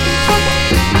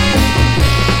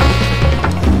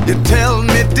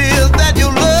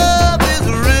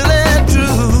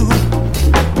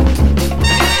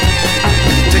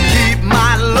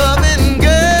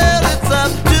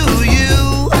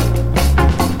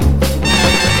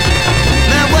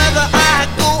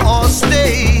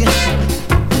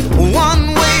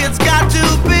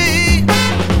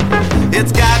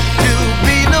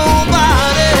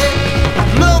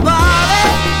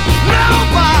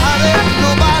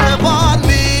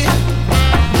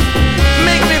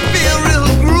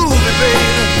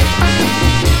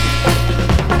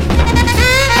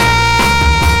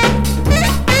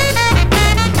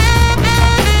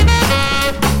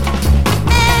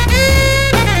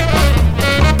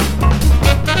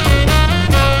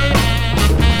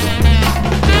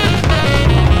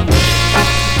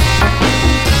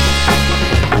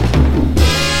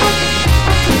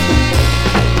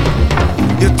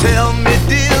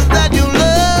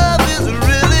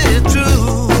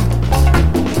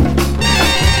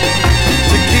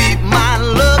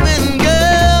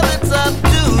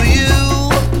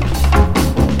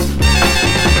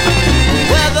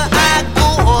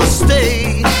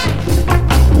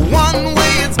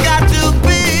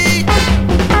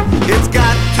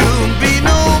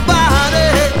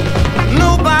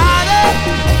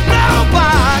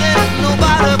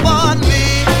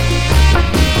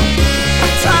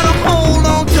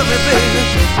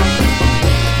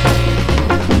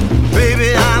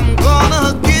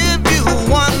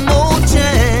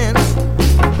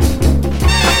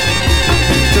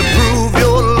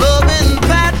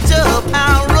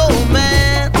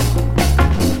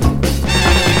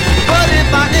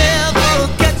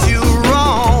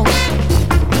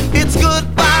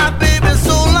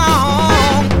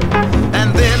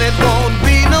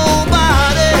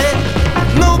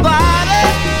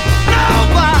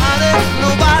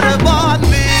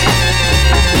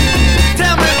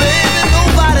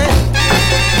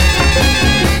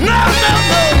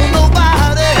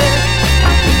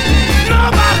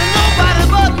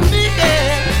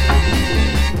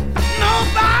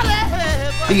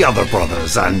 The Other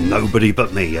Brothers and Nobody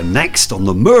But Me. And next on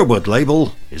the Merwood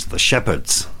label is The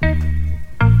Shepherds.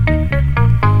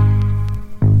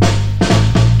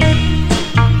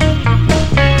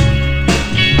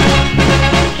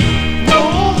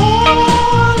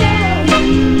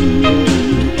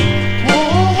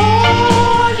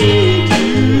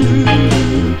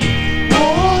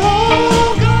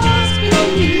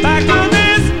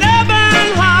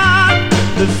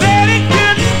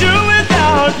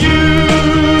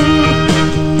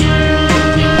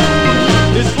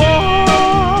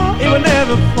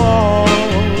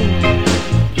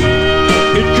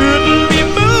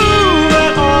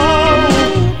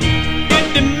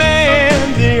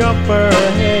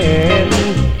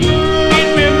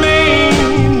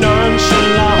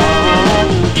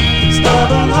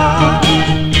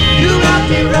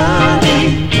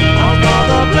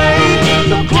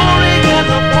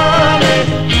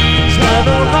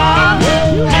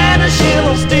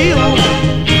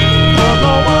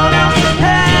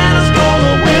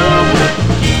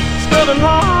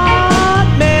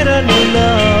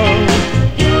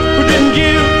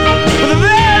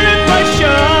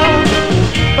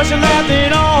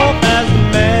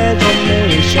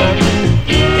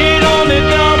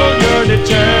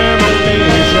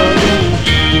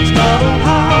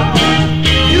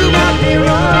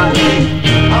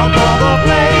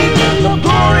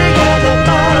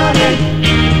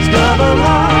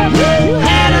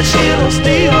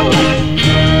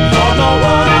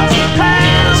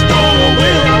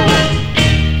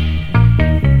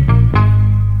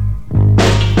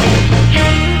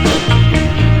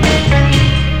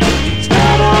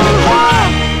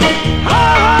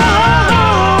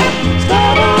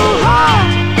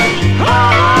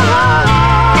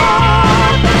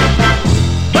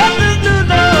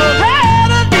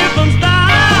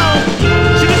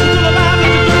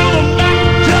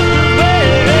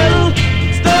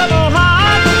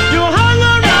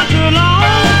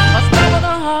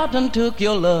 Took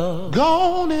your love,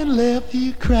 gone and left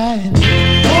you crying.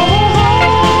 Oh,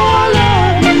 I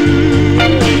love you.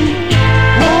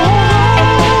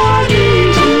 Oh, I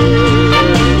need you.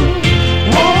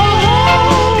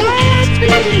 Oh, God's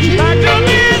speed. Back to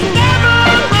this never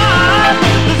hard.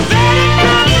 The city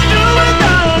can't do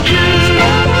without you.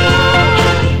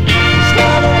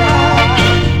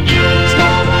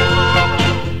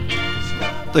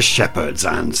 The Shepherds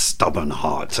and Stubborn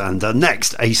Heart. And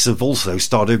next, Ace have also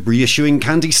started reissuing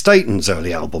Candy Staton's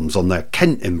early albums on their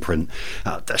Kent imprint.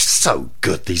 They're so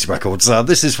good, these records.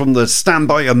 This is from the Stand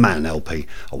By Your Man LP,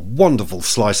 a wonderful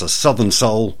slice of Southern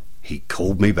soul. He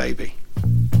Called Me Baby.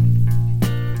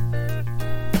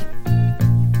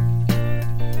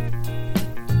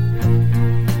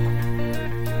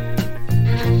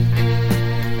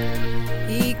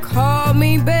 He called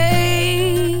me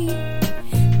baby,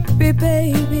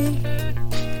 baby,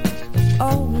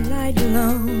 all night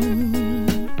long.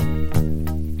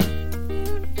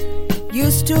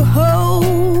 Used to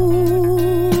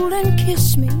hold and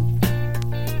kiss me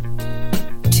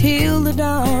till the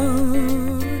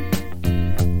dawn.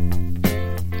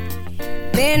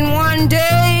 Then one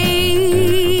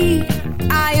day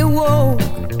I awoke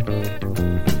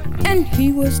and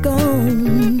he was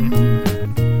gone.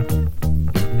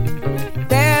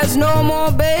 There's no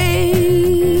more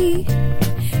baby,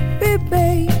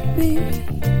 baby,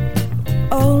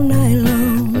 all night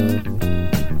long.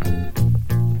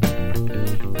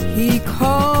 He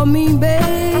called me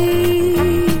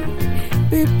baby,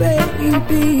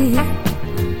 baby,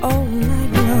 all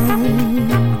night long.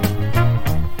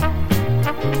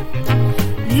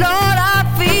 Lord, I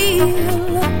feel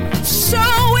so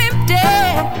empty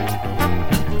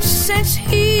since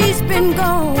he's been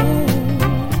gone.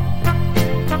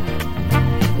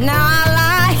 Now I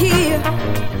lie here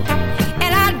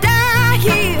and I die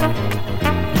here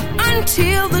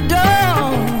until the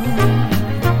dawn.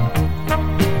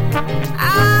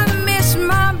 I miss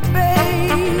my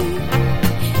baby,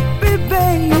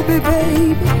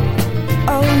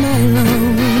 all night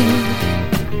long.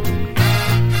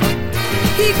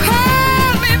 He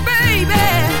called me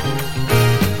baby,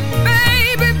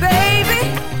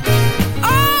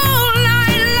 all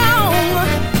night long.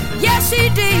 Yes, he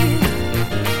did.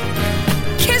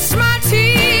 Kiss my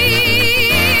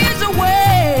tears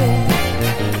away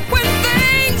when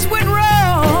things went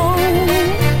wrong.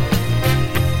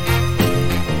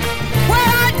 What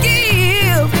I'd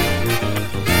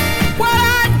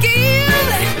give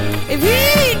if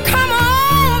he'd come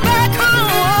on back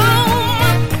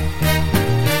home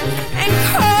and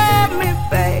call me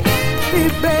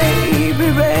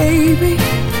baby,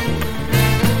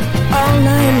 all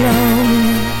night long.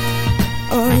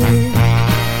 Oh yeah.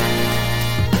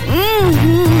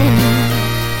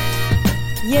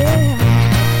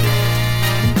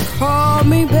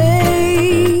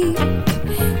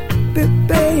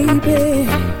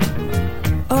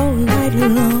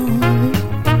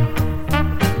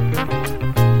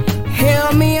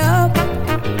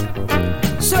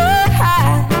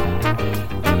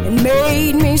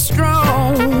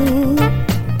 strong.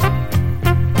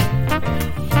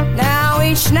 Now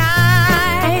each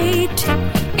night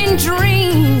in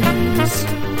dreams,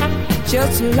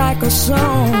 just like a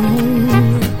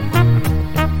song,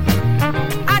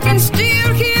 I can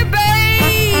still hear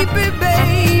baby,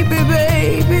 baby,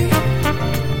 baby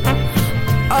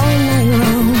all night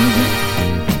long.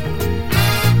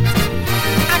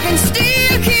 I can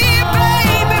still hear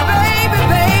baby, baby,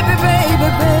 baby, baby,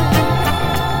 baby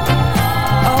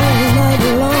all night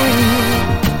long.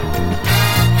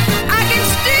 I can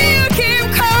still keep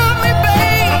calling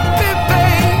baby,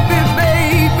 baby,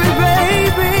 baby,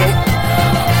 baby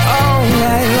all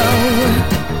night long.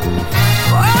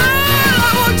 All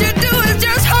I want you to do is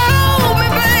just hold me,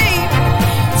 baby,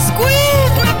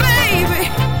 squeeze me, baby.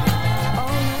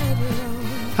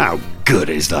 How good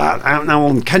is that? Out now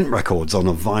on Kent Records on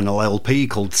a vinyl LP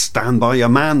called Stand By Your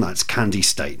Man. That's Candy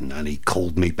Staten and He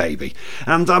Called Me Baby.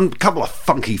 And a couple of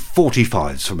funky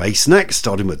 45s from Ace next,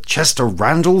 starting with Chester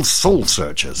Randall's Soul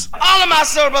Searchers. All of my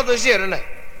soul brothers here tonight.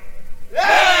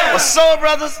 Yeah! Well, soul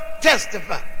brothers,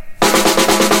 testify.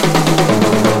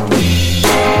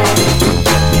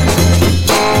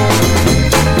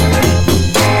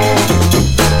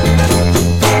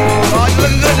 Oh, you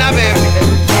looking good now, baby.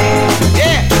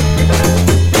 Yeah.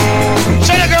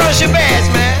 Show the girls your badge,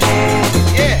 man.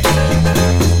 Yeah.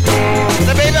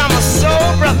 So, baby, I'm a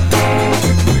soul brother.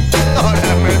 Lord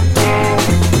have mercy.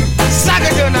 Suck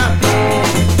it to now.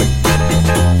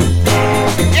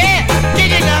 Yeah,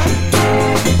 get it now.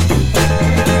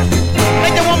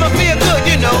 Make the woman feel good,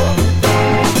 you know.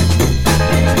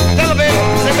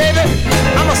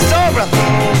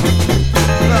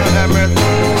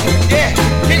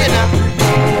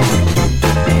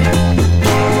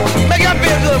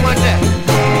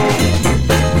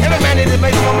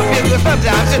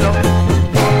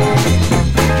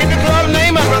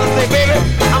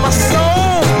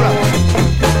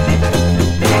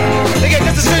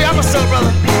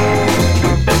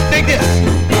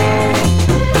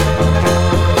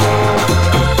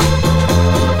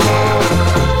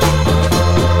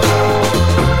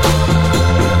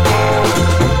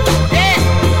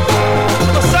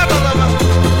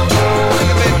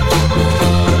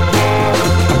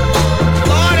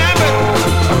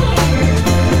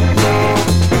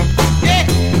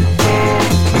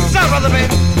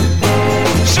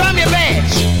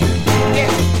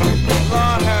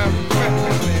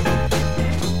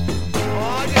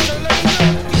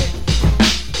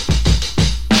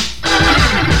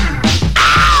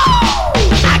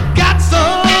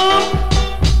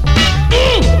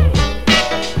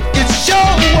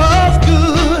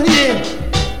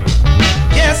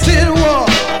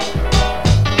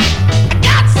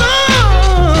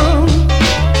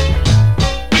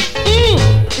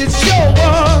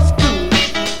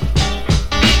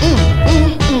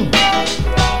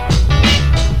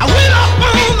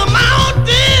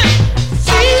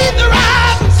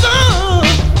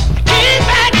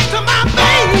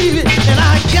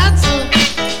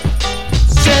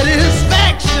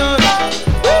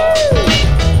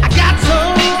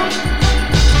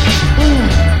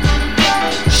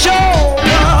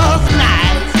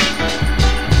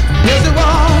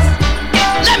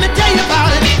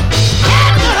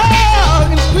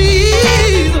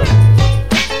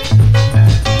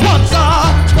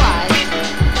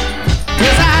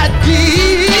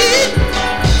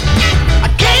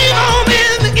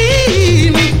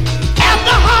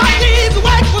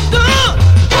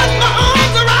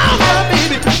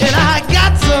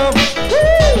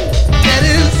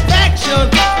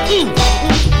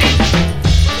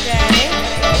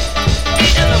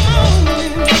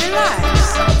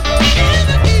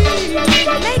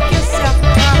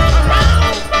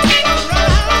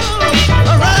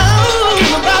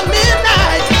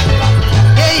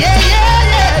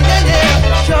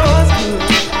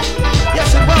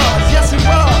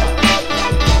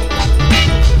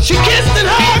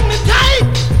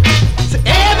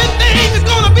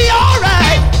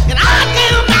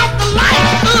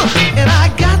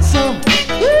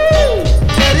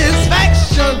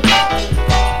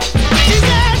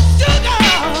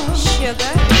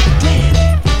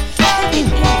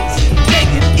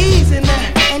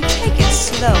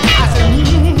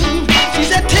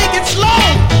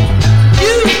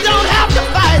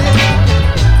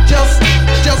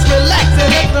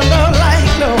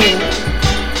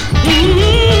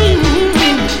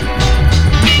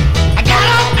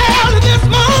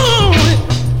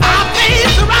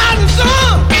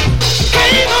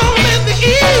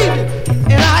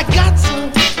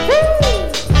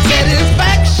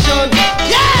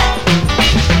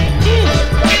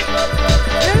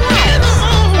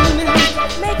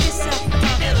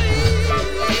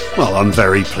 Well, I'm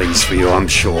very pleased for you, I'm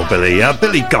sure, Billy.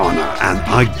 Billy Garner, and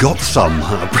I Got Some,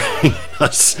 bringing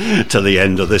us to the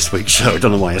end of this week's show. I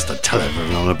don't know why I have to tell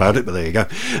everyone about it, but there you go.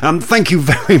 Thank you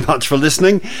very much for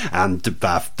listening, and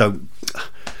don't...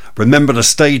 Remember to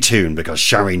stay tuned, because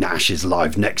Shari Nash is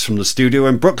live next from the studio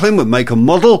in Brooklyn with Make a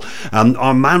Model.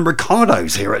 Our man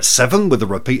Ricardo's here at 7 with a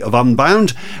repeat of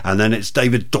Unbound, and then it's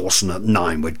David Dawson at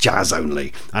 9 with Jazz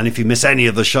Only. And if you miss any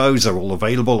of the shows, they're all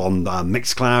available on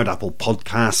Mixcloud, Apple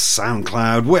Podcasts,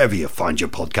 SoundCloud, wherever you find your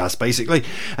podcast, basically.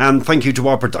 And thank you to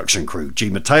our production crew, G.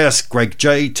 Mateus, Greg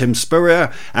J, Tim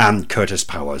Spurrier, and Curtis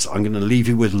Powers. I'm going to leave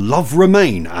you with Love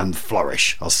Remain and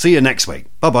Flourish. I'll see you next week.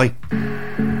 Bye-bye.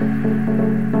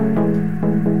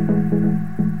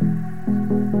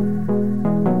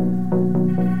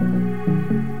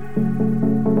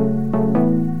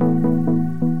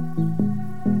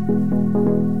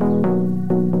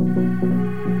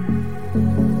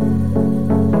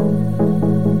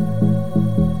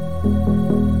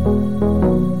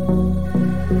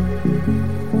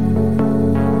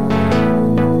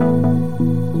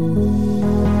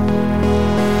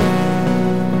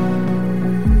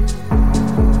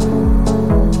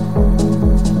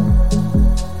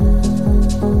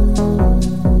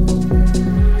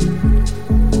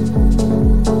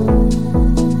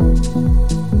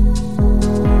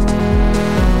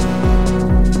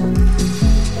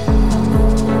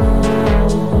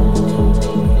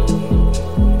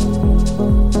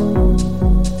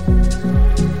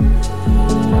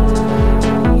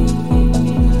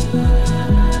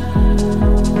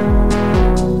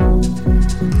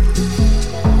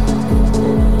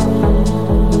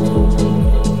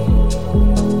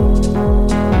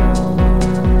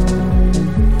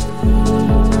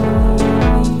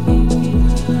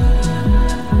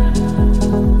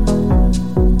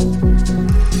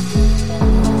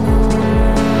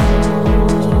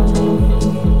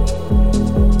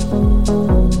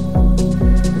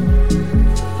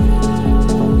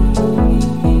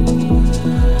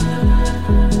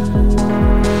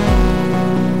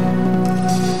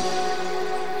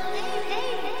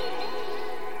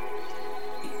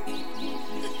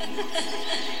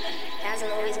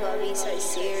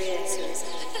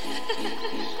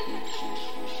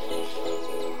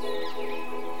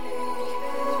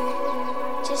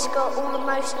 Just got all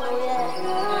emotional, yeah.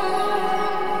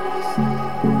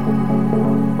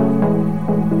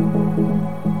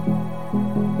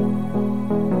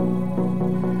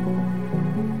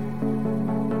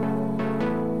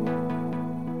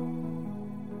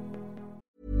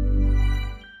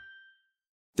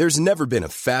 There's never been a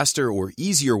faster or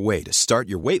easier way to start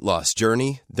your weight loss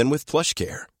journey than with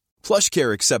PlushCare.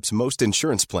 PlushCare accepts most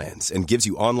insurance plans and gives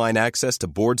you online access to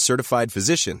board-certified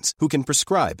physicians who can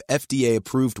prescribe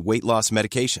FDA-approved weight loss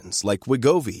medications like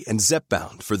Wegovy and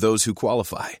Zepbound for those who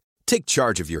qualify. Take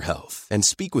charge of your health and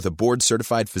speak with a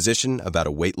board-certified physician about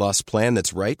a weight loss plan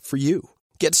that's right for you.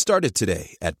 Get started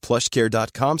today at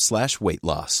plushcare.com/weight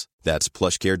loss. That's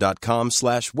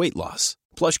plushcare.com/weight loss.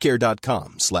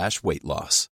 plushcare.com/weight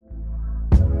loss.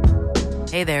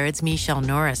 Hey there, it's Michelle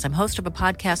Norris. I'm host of a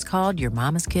podcast called Your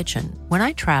Mama's Kitchen. When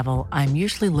I travel, I'm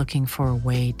usually looking for a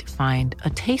way to find a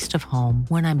taste of home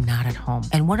when I'm not at home.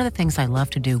 And one of the things I love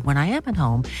to do when I am at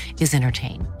home is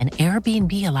entertain. And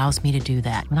Airbnb allows me to do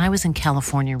that. When I was in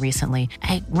California recently,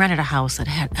 I rented a house that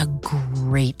had a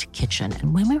great kitchen.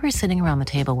 And when we were sitting around the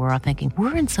table, we were all thinking,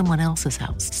 we're in someone else's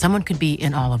house. Someone could be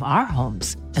in all of our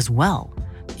homes as well.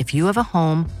 If you have a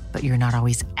home, but you're not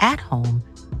always at home,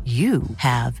 you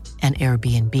have an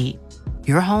Airbnb.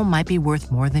 Your home might be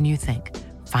worth more than you think.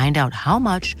 Find out how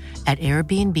much at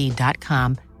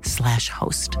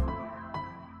airbnb.com/host.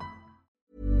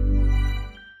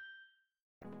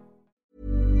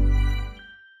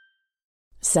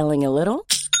 Selling a little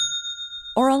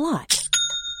or a lot?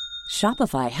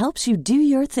 Shopify helps you do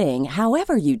your thing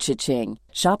however you cha-ching.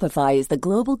 Shopify is the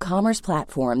global commerce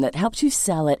platform that helps you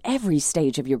sell at every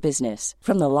stage of your business.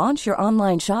 From the launch your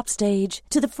online shop stage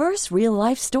to the first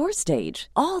real-life store stage,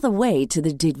 all the way to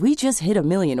the did we just hit a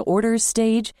million orders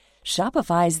stage.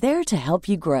 Shopify is there to help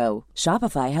you grow.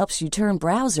 Shopify helps you turn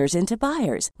browsers into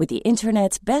buyers with the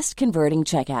internet's best converting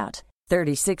checkout.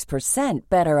 36%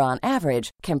 better on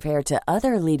average compared to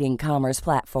other leading commerce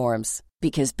platforms.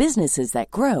 Because businesses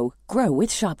that grow, grow with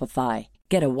Shopify.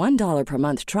 Get a $1 per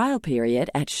month trial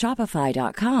period at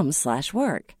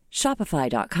shopify.com/work.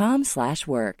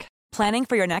 Shopify.com/work. Planning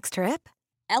for your next trip?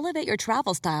 Elevate your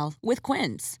travel style with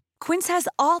Quince. Quince has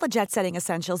all the jet-setting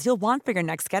essentials you'll want for your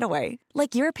next getaway,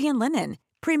 like European linen,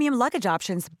 premium luggage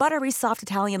options, buttery soft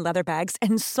Italian leather bags,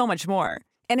 and so much more.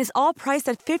 And is all priced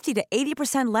at 50 to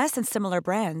 80% less than similar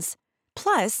brands.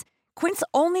 Plus, Quince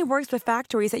only works with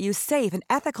factories that use safe and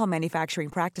ethical manufacturing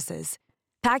practices.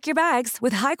 Pack your bags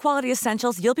with high-quality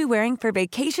essentials you'll be wearing for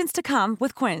vacations to come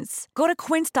with Quince. Go to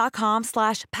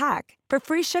quince.com/pack for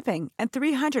free shipping and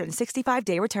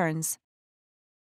 365-day returns.